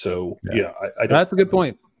Gondor. So I that's a good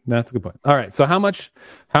point. That's a good point. All right. So how much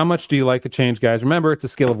do you like the change, guys? Remember, it's a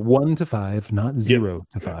scale of 1 to 5, not 0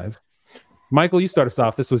 to 5. Michael, you start us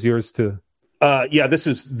off. This was yours to. This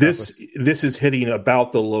is hitting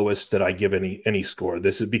about the lowest that I give any score.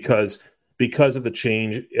 This is because of the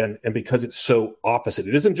change and because it's so opposite.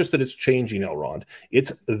 It isn't just that it's changing Elrond.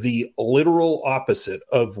 It's the literal opposite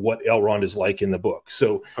of what Elrond is like in the book.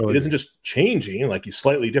 So it isn't just changing, like he's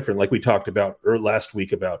slightly different, like we talked about last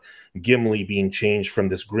week about Gimli being changed from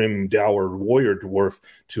this grim, dour warrior dwarf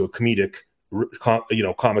to a comedic,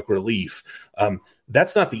 comic relief.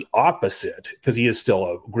 That's not the opposite, because he is still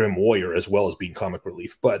a grim warrior as well as being comic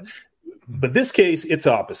relief. But this case, it's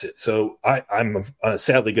opposite. So I'm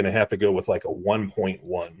sadly going to have to go with like a 1.1.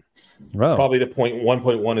 Wow. Probably the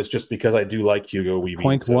 1.1 is just because I do like Hugo Weaving.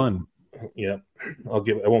 0.1. Yeah, I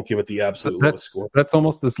won't give it the absolute lowest score. That's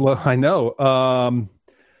almost as low. I know.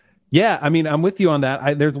 Yeah, I mean, I'm with you on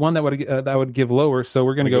that. There's one that would give lower, so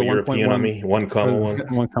we're going to go 1.1 on me.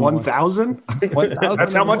 1,1. 1,000.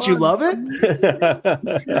 That's how much you love it.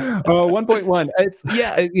 1.1. It's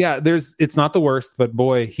It's not the worst, but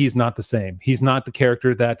boy, he's not the same. He's not the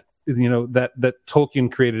character that that Tolkien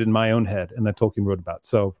created in my own head and that Tolkien wrote about.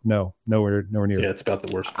 So nowhere near. Yeah, it's about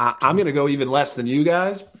the worst. I'm going to go even less than you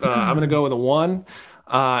guys. I'm going to go with a 1.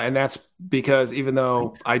 And that's because even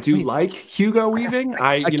though I do like Hugo Weaving,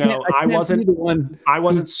 I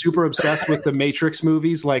wasn't super obsessed with the Matrix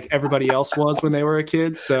movies like everybody else was when they were a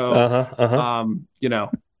kid. So,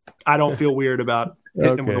 I don't feel weird about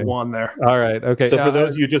hitting him with a 1 there. All right. Okay. So for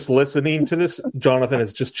those of you just listening to this, Jonathan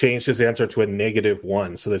has just changed his answer to a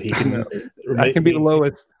 -1 so that he can I can be the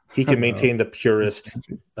lowest. He can maintain the purest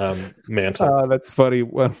mantle. That's funny.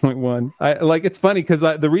 1.1. It's funny because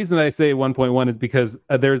the reason I say 1.1 is because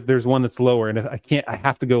there's one that's lower, and if I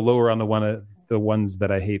have to go lower on the ones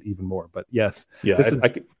that I hate even more. But yes, I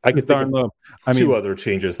could darn low. I mean, 2 other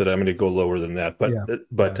changes that I'm going to go lower than that, but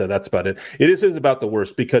that's about it. It is about the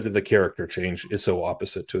worst because of the character change is so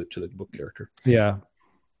opposite to the book character. Yeah.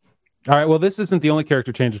 All right. Well, this isn't the only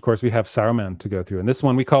character change. Of course, we have Saruman to go through, and this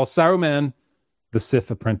one we call Saruman, the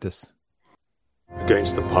Sith Apprentice.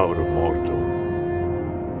 Against the power of Mordor,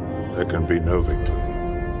 there can be no victory.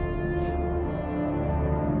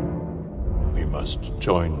 We must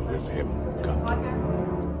join with him, Gandalf.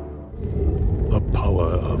 The power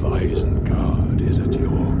of Isengard is at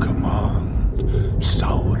your command,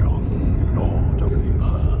 Sauron, Lord of the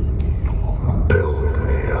Earth. Build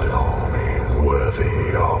me an army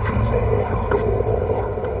worthy of Mordor.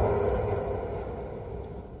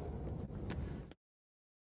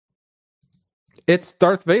 It's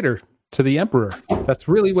Darth Vader to the Emperor. That's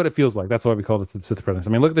really what it feels like. That's why we called it the Sith Apprentice. I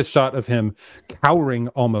mean, look at this shot of him cowering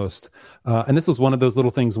almost. And this was one of those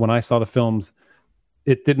little things when I saw the films.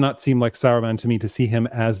 It did not seem like Saruman to me to see him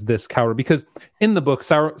as this coward, because in the book,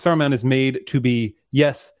 Saruman is made to be,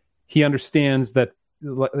 yes, he understands that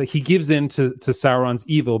he gives in to Sauron's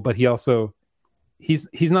evil, but he also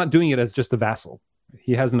he's not doing it as just a vassal.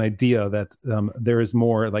 He has an idea that there is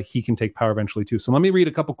more, like he can take power eventually too. So let me read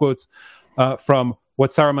a couple quotes from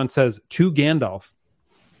what Saruman says to Gandalf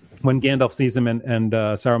when Gandalf sees him and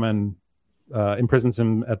Saruman imprisons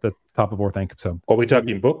him at the top of Orthanc. So, are we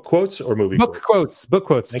talking book quotes or movie quotes? Book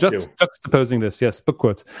quotes. Juxtaposing this, yes, book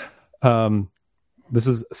quotes. This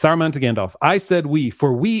is Saruman to Gandalf. I said we,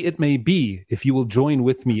 for we it may be, if you will join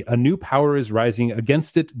with me. A new power is rising.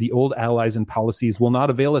 Against it, the old allies and policies will not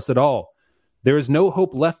avail us at all. There is no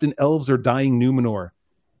hope left in elves or dying Numenor.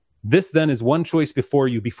 This then is one choice before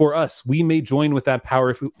you, before us. We may join with that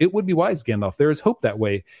power if it would be wise, Gandalf. There is hope that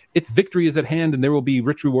way. Its victory is at hand, and there will be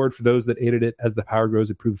rich reward for those that aided it. As the power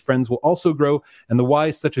grows, approved friends will also grow, and the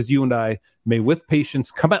wise, such as you and I, may with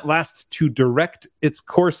patience come at last to direct its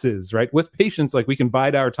courses, right? With patience, like we can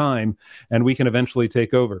bide our time, and we can eventually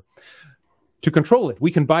take over. To control it,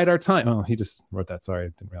 we can bide our time. Oh, he just wrote that. Sorry, I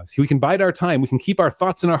didn't realize. We can bide our time. We can keep our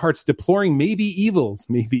thoughts in our hearts, deploring maybe evils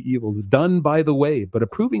done by the way, but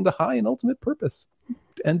approving the high and ultimate purpose.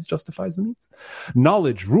 Ends justifies the means.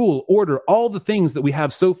 Knowledge, rule, order, all the things that we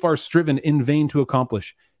have so far striven in vain to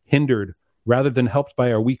accomplish, hindered rather than helped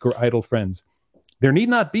by our weak or idle friends. There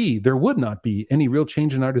would not be any real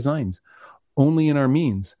change in our designs, only in our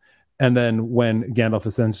means. And then when Gandalf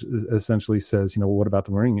essentially says, what about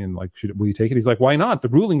the ring? And will you take it? He's like, why not? The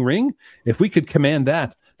ruling ring? If we could command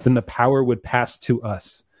that, then the power would pass to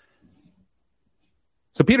us.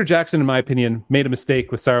 So Peter Jackson, in my opinion, made a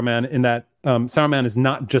mistake with Saruman in that Saruman is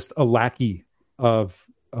not just a lackey of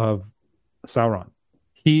Sauron.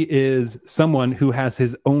 He is someone who has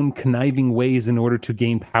his own conniving ways in order to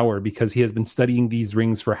gain power because he has been studying these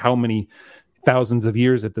rings for how many thousands of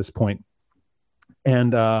years at this point.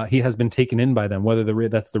 And he has been taken in by them, whether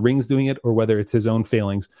that's the rings doing it or whether it's his own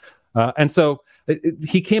failings. And so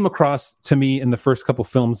he came across to me in the first couple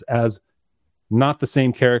films as not the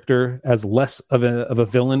same character, as less of a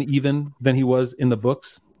villain even than he was in the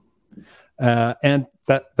books. And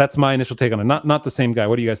that's my initial take on it. Not the same guy.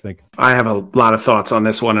 What do you guys think? I have a lot of thoughts on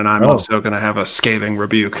this one, and I'm also going to have a scathing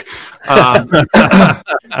rebuke.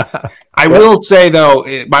 I will say, though,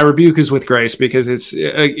 my rebuke is with grace because it's a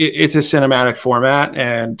cinematic format,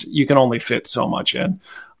 and you can only fit so much in.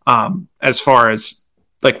 As far as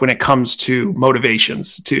when it comes to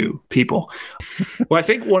motivations to people. Well, I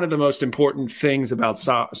think one of the most important things about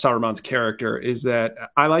Saruman's character is that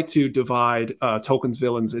I like to divide Tolkien's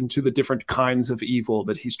villains into the different kinds of evil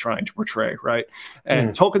that he's trying to portray, right?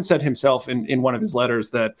 And Tolkien said himself in one of his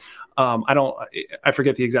letters that I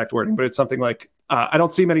forget the exact wording, but it's something like, I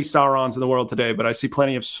don't see many Saurons in the world today, but I see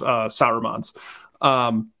plenty of Sarumans.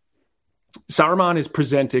 Saruman is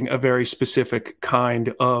presenting a very specific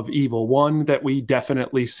kind of evil, one that we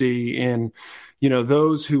definitely see in,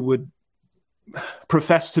 those who would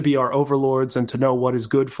profess to be our overlords and to know what is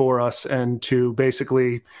good for us and to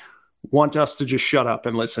basically want us to just shut up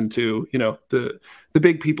and listen to, the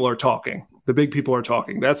big people are talking. The big people are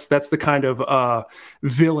talking. That's the kind of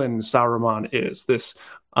villain Saruman is. This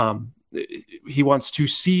he wants to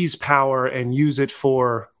seize power and use it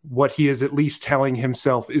for what he is at least telling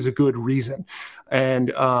himself is a good reason. And,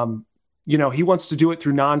 he wants to do it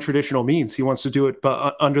through non-traditional means. He wants to do it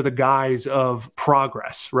under the guise of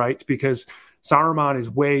progress, right? Because Saruman is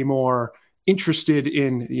way more interested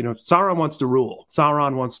in, Sauron wants to rule.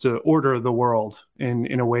 Sauron wants to order the world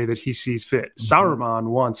in a way that he sees fit. Saruman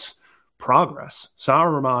wants progress.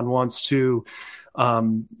 Saruman wants to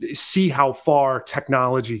see how far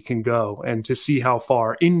technology can go and to see how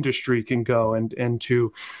far industry can go and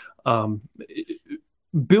to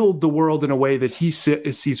build the world in a way that he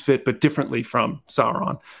sees fit, but differently from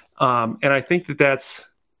Sauron. And I think that's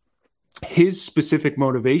his specific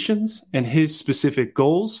motivations and his specific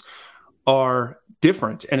goals are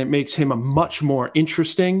different. And it makes him a much more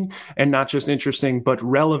interesting, and not just interesting, but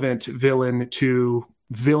relevant villain to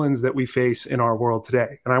villains that we face in our world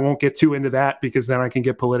today. And I won't get too into that because then I can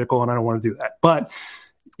get political and I don't want to do that. But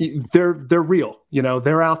they're real,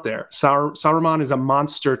 they're out there. Saruman is a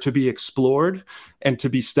monster to be explored and to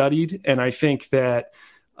be studied. And I think that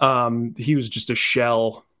he was just a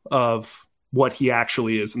shell of what he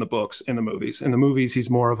actually is in the books, in the movies. In the movies, he's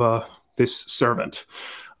more of this servant,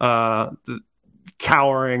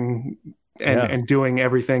 cowering and doing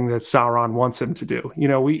everything that Sauron wants him to do.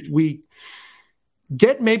 We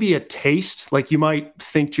get maybe a taste, like you might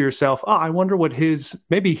think to yourself, I wonder what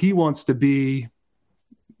maybe he wants to be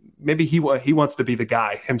the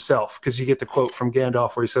guy himself, because you get the quote from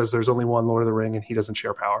Gandalf where he says there's only one Lord of the Ring and he doesn't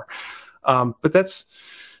share power. But it's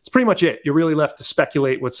pretty much it. You're really left to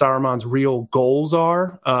speculate what Saruman's real goals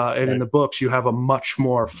are. And in the books, you have a much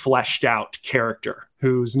more fleshed out character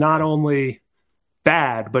who's not only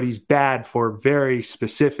bad, but he's bad for very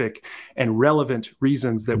specific and relevant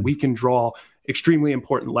reasons that we can draw extremely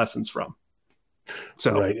important lessons from.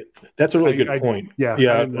 So right, that's a really good point.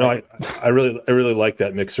 I really like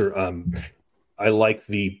that, Mixer. I like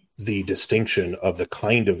the distinction of the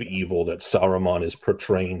kind of evil that Saruman is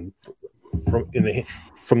portraying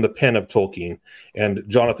from the pen of Tolkien. And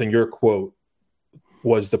Jonathan, your quote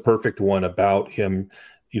was the perfect one about him.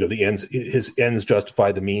 His ends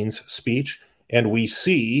justify the means speech, and we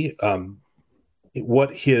see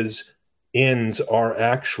what his ends are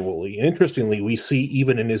actually. And interestingly, we see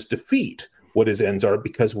even in his defeat what his ends are,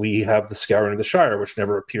 because we have the Scouring of the Shire, which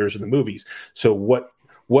never appears in the movies. So what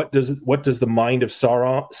does the mind of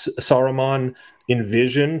Saruman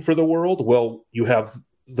envision for the world? Well, you have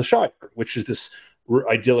the Shire, which is this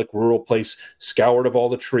idyllic rural place scoured of all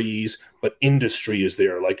the trees, but industry is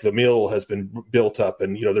there. Like the mill has been built up,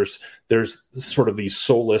 and there's sort of these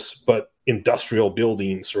soulless but industrial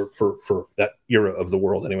buildings for that era of the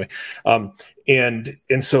world anyway. And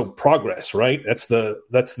so progress, right? That's the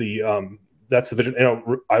vision.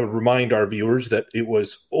 And I would remind our viewers that it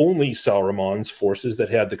was only Saruman's forces that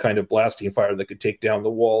had the kind of blasting fire that could take down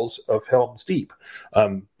the walls of Helm's Deep.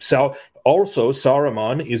 Also,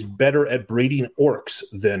 Saruman is better at breeding orcs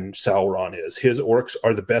than Sauron is. His orcs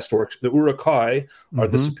are the best orcs. The Uruk-hai are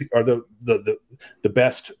the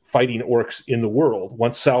best fighting orcs in the world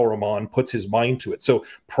once Saruman puts his mind to it. So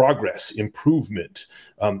progress, improvement,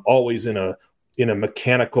 always in a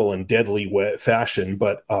mechanical and deadly fashion,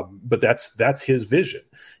 but that's his vision.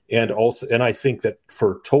 And I think that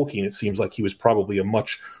for Tolkien, it seems like he was probably a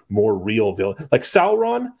much more real villain. Like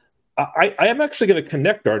Sauron, I am actually going to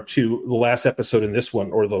connect the last episode in this one,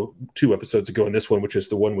 or the 2 episodes ago in this one, which is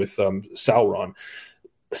the one with Sauron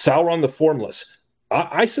the Formless.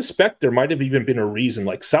 I suspect there might have even been a reason,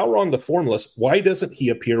 like Sauron the Formless, why doesn't he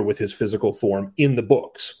appear with his physical form in the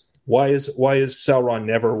books? Why is Sauron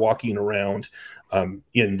never walking around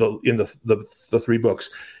in the 3 books?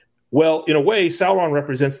 Well, in a way, Sauron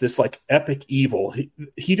represents this like epic evil.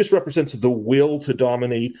 He just represents the will to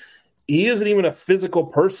dominate. He isn't even a physical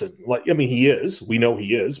person. He is. We know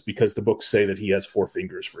he is, because the books say that he has 4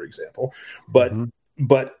 fingers, for example. But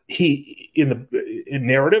he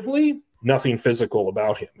narratively, nothing physical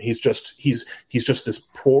about him. He's just this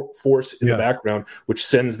force in the background which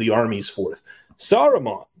sends the armies forth.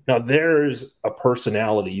 Saruman, now there's a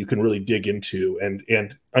personality you can really dig into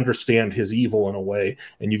and understand his evil in a way,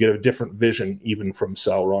 and you get a different vision even from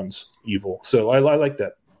Sauron's evil. So I like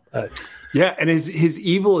that. Yeah, and his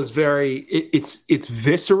evil is it's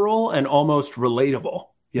visceral and almost relatable,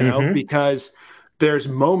 because there's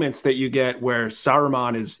moments that you get where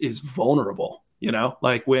Saruman is vulnerable,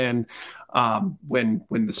 like when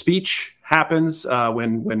the speech happens,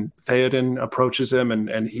 when Theoden approaches him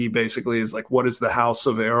and he basically is like, what is the house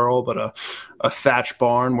of Errol but a thatch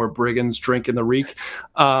barn where brigands drink in the reek?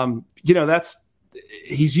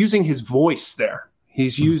 He's using his voice there.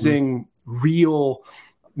 He's using real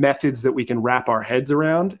methods that we can wrap our heads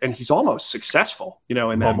around, and he's almost successful,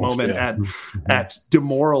 in that moment at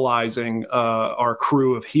demoralizing our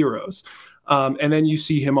crew of heroes. And then you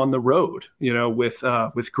see him on the road, with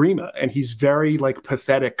Grima, and he's very like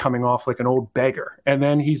pathetic, coming off like an old beggar. And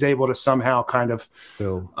then he's able to somehow kind of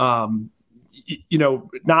still, not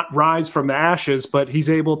rise from the ashes, but he's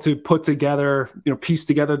able to put together, piece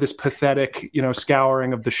together this pathetic,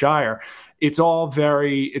 scouring of the Shire. It's all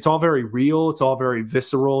very real. It's all very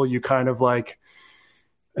visceral. You kind of like,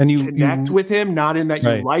 and you connect with him, not in that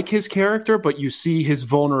you like his character, but you see his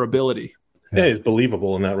vulnerability. Yeah, he's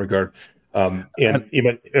believable in that regard. And he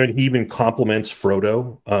even compliments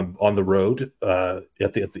Frodo on the road in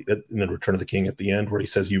the Return of the King at the end, where he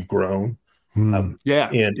says, "You've grown." And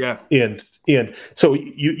so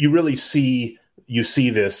you really see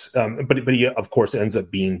this, but he of course ends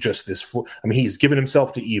up being just this. He's given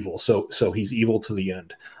himself to evil, so he's evil to the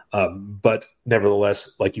end. But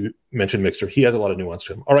nevertheless, like you mentioned, Mixter, he has a lot of nuance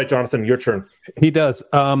to him. All right, Jonathan, your turn. He does.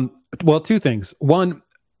 Well, 2 things. One,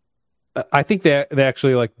 I think they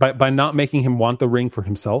actually, like, by not making him want the ring for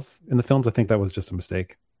himself in the films, I think that was just a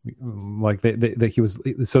mistake. Like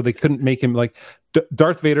so they couldn't make him like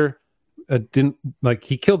Darth Vader. Didn't like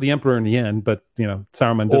he killed the Emperor in the end, but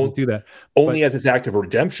Saruman doesn't do that. Only as his act of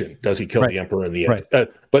redemption does he kill the Emperor in the end. Right.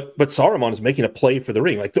 But Saruman is making a play for the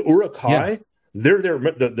ring. Like the Uruk-hai, they're there.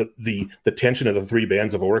 The tension of the 3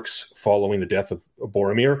 bands of orcs following the death of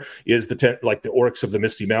Boromir is the orcs of the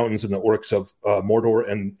Misty Mountains and the orcs of Mordor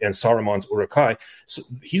and Saruman's Uruk-hai. So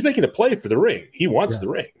he's making a play for the ring. He wants the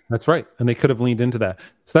ring. That's right, and they could have leaned into that.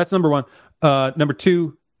 So that's number 1. Number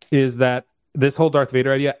 2 is that this whole Darth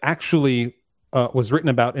Vader idea actually was written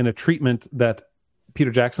about in a treatment that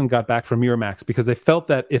Peter Jackson got back from Miramax, because they felt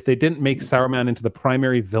that if they didn't make Saruman into the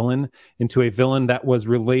primary villain, into a villain that was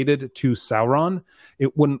related to Sauron,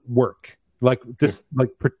 it wouldn't work. Like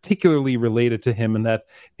particularly related to him, and that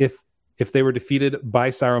if if they were defeated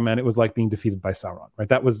by Saruman, it was like being defeated by Sauron, right?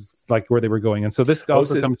 That was like where they were going. And so this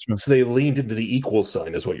also comes from... So they leaned into the equal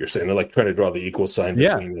sign is what you're saying. They're like trying to draw the equal sign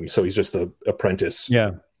between them. So he's just the apprentice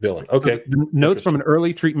villain. Okay. So notes from an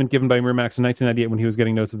early treatment given by Miramax in 1998 when he was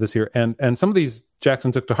getting notes of this here. And some of these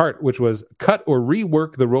Jackson took to heart, which was cut or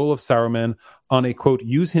rework the role of Saruman on a, quote,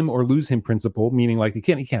 use him or lose him principle, meaning like you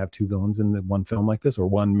can't have two villains in one film like this or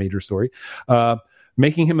one major story.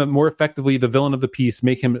 Making him more effectively the villain of the piece,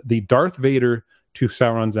 make him the Darth Vader to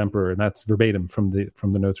Sauron's emperor. And that's verbatim from the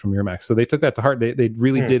notes from Miramax. So they took that to heart. They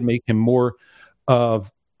really did make him more of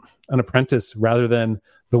an apprentice rather than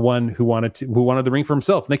the one who wanted the ring for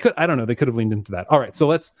himself. And they could have leaned into that. All right, so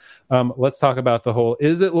let's talk about the whole,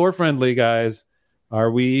 is it lore friendly, guys? Are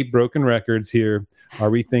we broken records here? Are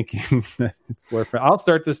we thinking that it's lore friendly? I'll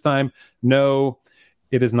start this time. No,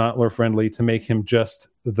 it is not lore friendly to make him just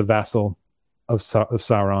the vassal of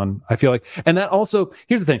Sauron. I feel like, and that also,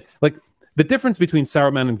 here's the thing, like the difference between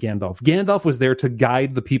Saruman and Gandalf. Gandalf was there to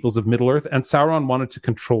guide the peoples of Middle-earth, and Sauron wanted to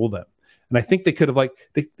control them. And I think they could have, like,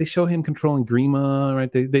 they show him controlling Grima, right?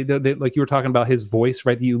 They like you were talking about his voice,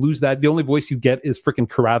 right? You lose that. The only voice you get is freaking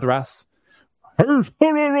Caradhras. Right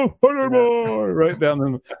down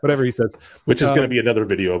the, whatever he said. Which is going to be another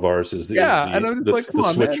video of ours. And I'm just like, come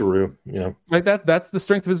on, switcheroo. Yeah, like that's the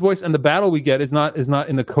strength of his voice. And the battle we get is not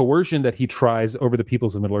in the coercion that he tries over the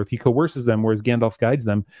peoples of Middle-earth. He coerces them, whereas Gandalf guides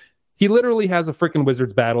them. He literally has a freaking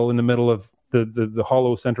wizard's battle in the middle of the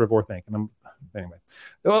hollow center of Orthanc. And anyway,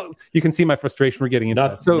 well, you can see my frustration. We're getting into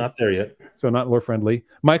that. So not there yet. So not lore friendly.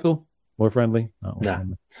 Michael, lore friendly? No.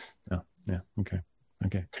 Yeah. Okay.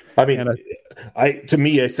 I mean, to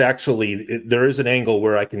me, it's actually there is an angle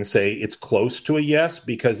where I can say it's close to a yes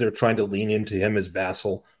because they're trying to lean into him as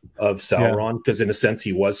vassal of Sauron because in a sense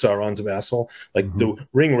he was Sauron's vassal. Like the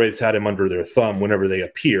Ringwraiths had him under their thumb whenever they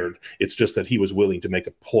appeared. It's just that he was willing to make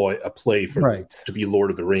a play for to be Lord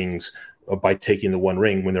of the Rings by taking the One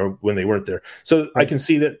Ring when they weren't there. So I can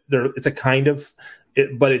see that it's a kind of.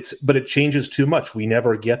 But it changes too much. We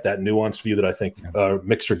never get that nuanced view that I think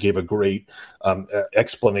Mixer gave a great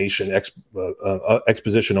exposition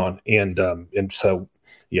on, and so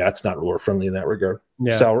it's not lore friendly in that regard.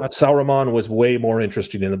 Yeah, Saruman was way more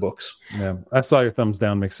interesting in the books. Yeah, I saw your thumbs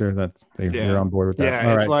down, Mixer. You're on board with that.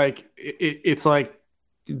 Yeah, it's like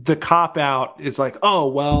the cop out is like, oh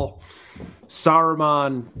well,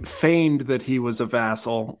 Saruman feigned that he was a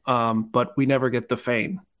vassal, but we never get the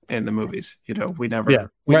feign. In the movies, we never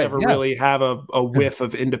really have a whiff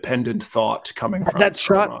of independent thought coming from that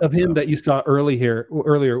shot of him that you saw earlier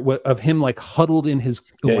of him like huddled in his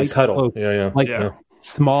white huddle,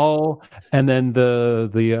 small, and then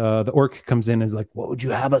the orc comes in and is like, "What would you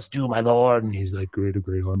have us do, my lord?" And he's like, a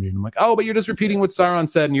great army." And I'm like, "Oh, but you're just repeating what Sauron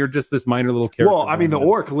said, and you're just this minor little character." Well, I mean, the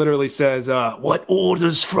orc literally says, "What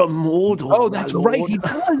orders from Mordor?" Oh, that's right, he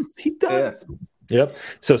does. Yeah. Yep.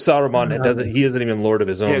 So Saruman he isn't even lord of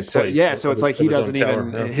his own. So it's like he doesn't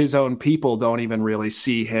even his own people don't even really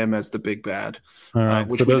see him as the big bad,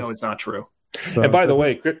 which we know is not true. So, and by the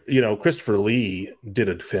way, Christopher Lee did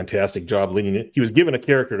a fantastic job leading it. He was given a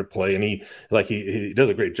character to play, and he does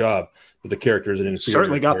a great job with the characters. And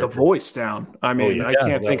certainly got the voice down. I mean, I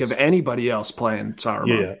can't think of anybody else playing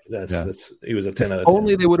Saruman. That's he was a 10 out of 10.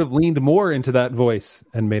 Only they would have leaned more into that voice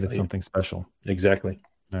and made it something special. Exactly.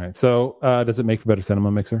 All right. So, does it make for better cinema,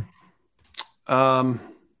 Mixer? No.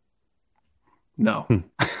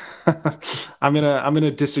 I'm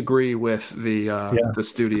gonna disagree with the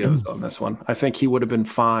studios on this one. I think he would have been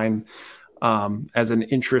fine as an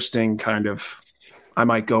interesting kind of I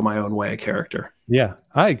might go my own way character. Yeah,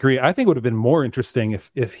 I agree. I think it would have been more interesting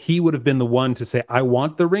if he would have been the one to say, I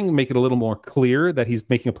want the ring, make it a little more clear that he's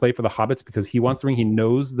making a play for the hobbits because he wants the ring. He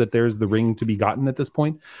knows that there's the ring to be gotten at this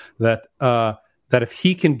point, that if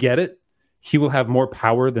he can get it, he will have more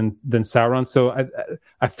power than Sauron. So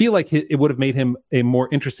I feel like it would have made him a more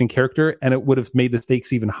interesting character, and it would have made the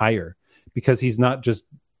stakes even higher because he's not just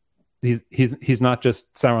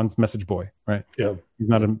Sauron's message boy, right? Yeah, he's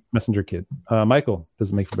not a messenger kid. Michael,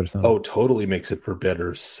 does it make for better cinema? Oh, totally makes it for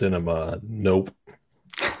better cinema. Nope.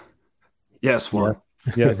 Yes, Warren.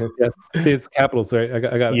 Yes. See, it's capitals, right? I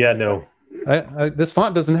got it. Yeah, no. This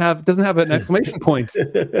font doesn't have an exclamation point.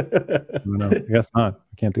 No, I guess not.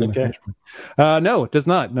 I can't do an exclamation point. No, it does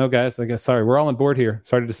not. No, guys. I guess sorry. We're all on board here.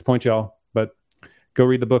 Sorry to disappoint y'all, but go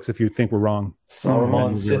read the books if you think we're wrong.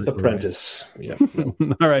 Saruman Sith Apprentice. Yeah.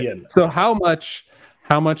 All right. Yeah. So how much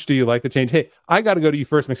do you like the change? Hey, I got to go to you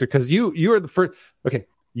first, Mixer, because you are the first. Okay,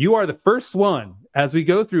 you are the first one as we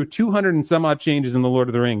go through 200 and some odd changes in the Lord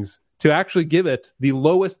of the Rings to actually give it the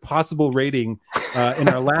lowest possible rating in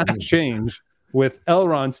our last change with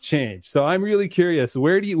Elrond's change. So I'm really curious.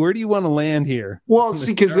 Where do you want to land here? Well,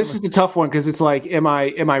 see, because this is the tough one. Because it's like, am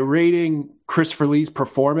I rating Christopher Lee's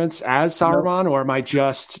performance as Saruman, or am I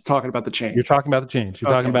just talking about the change? You're talking about the change.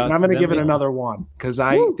 You're talking about. And I'm going to give it another one because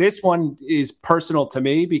this one is personal to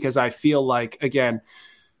me because I feel like, again,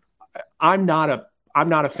 I'm not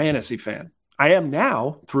a fantasy fan. I am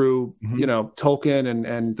now through Tolkien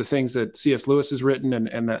and the things that C.S. Lewis has written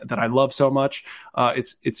and that I love so much.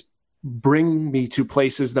 It's bring me to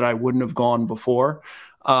places that I wouldn't have gone before.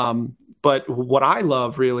 But what I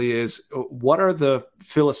love really is what are the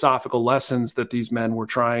philosophical lessons that these men were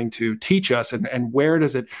trying to teach us, and where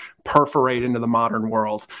does it perforate into the modern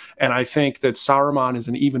world? And I think that Saruman is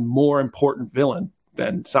an even more important villain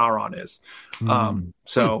than Sauron is.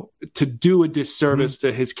 So to do a disservice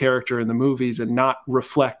to his character in the movies and not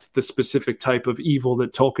reflect the specific type of evil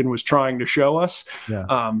that Tolkien was trying to show us,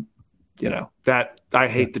 that I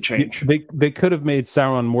hate the change. They could have made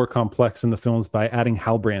Sauron more complex in the films by adding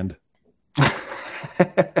Halbrand.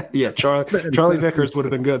 Yeah, Charlie Vickers would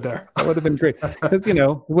have been good there. That would have been great because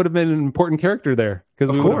it would have been an important character there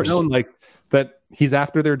because we would have known like that he's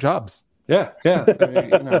after their jobs. Yeah. I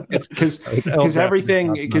mean, it's because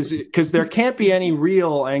everything because there can't be any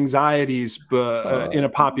real anxieties in a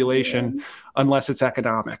population unless it's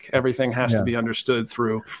economic. Everything has to be understood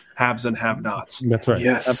through haves and have-nots. That's right.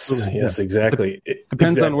 Yes, absolutely. Yes, exactly. It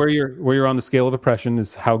depends on where you're on the scale of oppression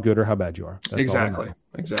is how good or how bad you are. That's exactly.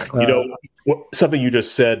 Something you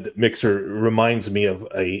just said, Mixer, reminds me of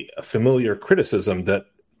a familiar criticism that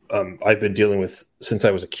I've been dealing with since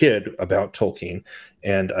I was a kid about Tolkien,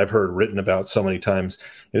 and I've heard written about so many times.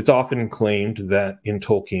 It's often claimed that in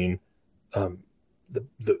Tolkien, the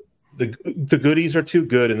goodies are too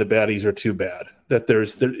good and the baddies are too bad. That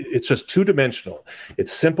it's just two-dimensional.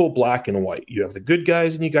 It's simple black and white. You have the good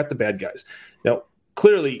guys and you got the bad guys. Now,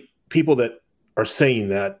 clearly, people that are saying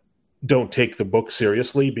that don't take the book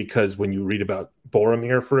seriously because when you read about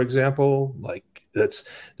Boromir, for example, like there's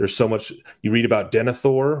so much you read about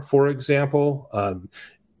Denethor, for example.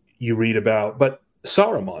 You read about, but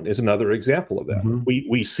Saruman is another example of that. Mm-hmm.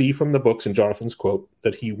 We see from the books and Jonathan's quote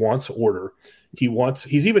that he wants order.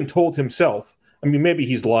 He's even told himself. I mean, maybe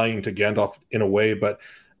he's lying to Gandalf in a way, but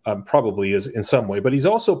probably is in some way. But he's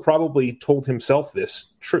also probably told himself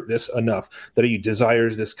this enough that he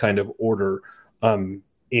desires this kind of order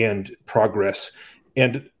and progress.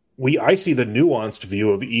 And I see the nuanced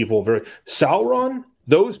view of evil. Sauron,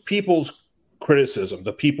 those people's criticism,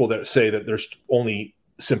 the people that say that there's only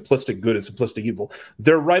simplistic good and simplistic evil,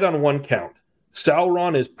 they're right on one count.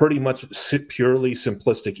 Sauron is pretty much purely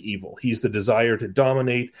simplistic evil. He's the desire to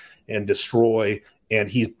dominate and destroy, and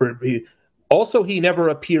he never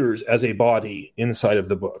appears as a body inside of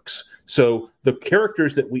the books. So the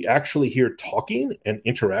characters that we actually hear talking and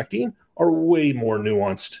interacting are way more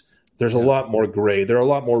nuanced. There's a lot more gray. They're a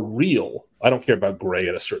lot more real. I don't care about gray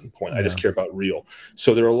at a certain point. I just care about real.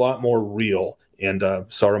 So they're a lot more real. And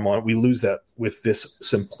Saruman, we lose that with this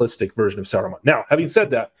simplistic version of Saruman. Now, having said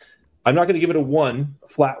that, I'm not going to give it a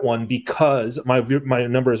flat one, because my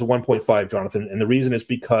number is a 1.5, Jonathan. And the reason is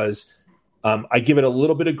because I give it a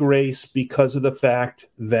little bit of grace because of the fact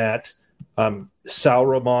that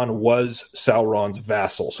Saruman was Sauron's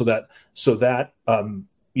vassal. So that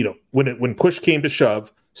when push came to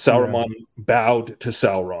shove, Saruman bowed to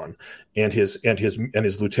Sauron and his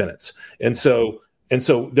lieutenants, and so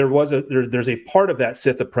there's a part of that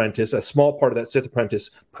Sith apprentice, a small part of that Sith apprentice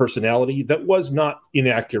personality that was not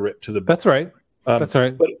inaccurate to the book. That's right. That's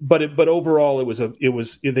right. But overall,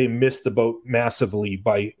 they missed the boat massively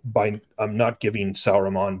by not giving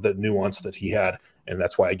Saruman the nuance that he had, and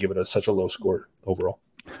that's why I give it such a low score overall.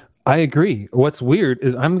 I agree. What's weird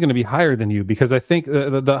is I'm going to be higher than you because I think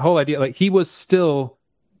the whole idea, like he wasn't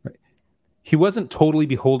totally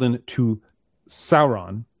beholden to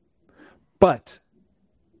Sauron, but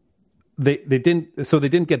they didn't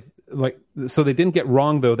get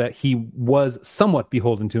wrong though that he was somewhat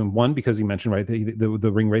beholden to him. One, because you mentioned right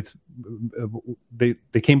the ring wraiths, they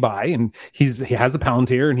came by and he has the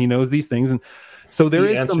Palantir and he knows these things, and so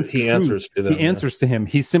he answers to them. He answers to him.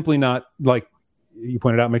 He's simply not like you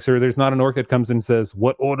pointed out, Mixer. There's not an orc that comes in and says,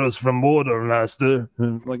 "What orders from Mordor, master?"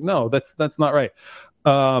 And like, no, that's not right.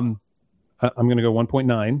 I'm going to go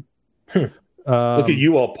 1.9. Look at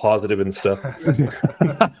you all positive and stuff.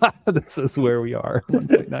 This is where we are.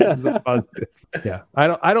 1.9 is a positive. Yeah,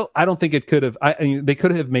 I don't think it could have. I mean, they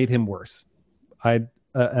could have made him worse. And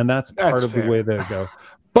that's part of fair. The way they go.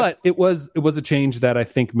 But it was a change that I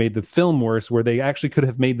think made the film worse, where they actually could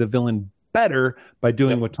have made the villain better by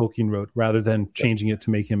doing what Tolkien wrote, rather than changing it to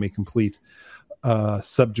make him a complete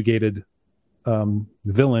subjugated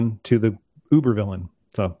villain to the uber villain.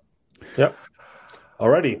 So, yep.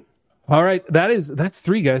 Alrighty. All right, that's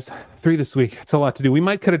 3, guys. 3 this week. It's a lot to do. We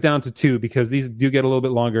might cut it down to 2 because these do get a little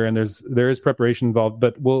bit longer, and there is preparation involved.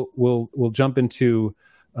 But we'll jump into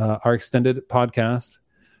our extended podcast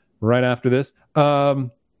right after this.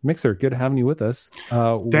 Mixer, good having you with us.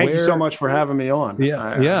 Thank you so much for having me on.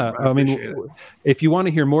 Yeah. I mean, if you want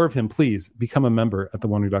to hear more of him, please become a member at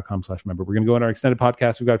thewondering.com/member. We're going to go on our extended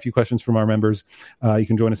podcast. We've got a few questions from our members. You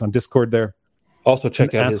can join us on Discord there. Also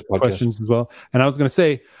check out his podcast. Questions as well. And I was going to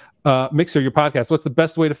say, Mixer, your podcast, what's the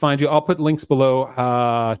best way to find you? I'll put links below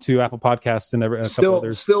to Apple Podcasts and a couple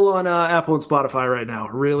others. Still on Apple and Spotify right now.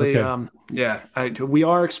 Really, okay. We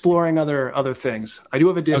are exploring other things. I do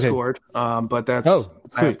have a Discord, but that's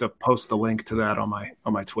I have to post the link to that on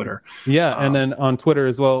my Twitter. Yeah, and then on Twitter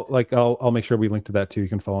as well. Like I'll make sure we link to that too. You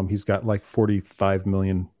can follow him. He's got like 45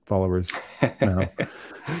 million followers now.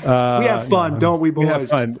 We have fun, don't we, boys? We have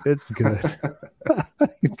fun. It's good.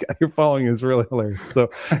 Your following is really hilarious. So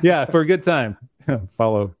yeah, for a good time,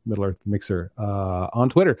 follow Middle Earth Mixer on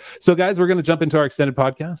Twitter. So guys, we're going to jump into our extended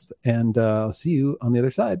podcast, and I'll see you on the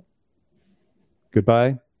other side.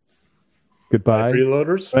 Goodbye.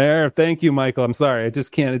 Freeloaders. There. Thank you, Michael. I'm sorry. I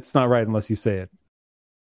just can't. It's not right unless you say it.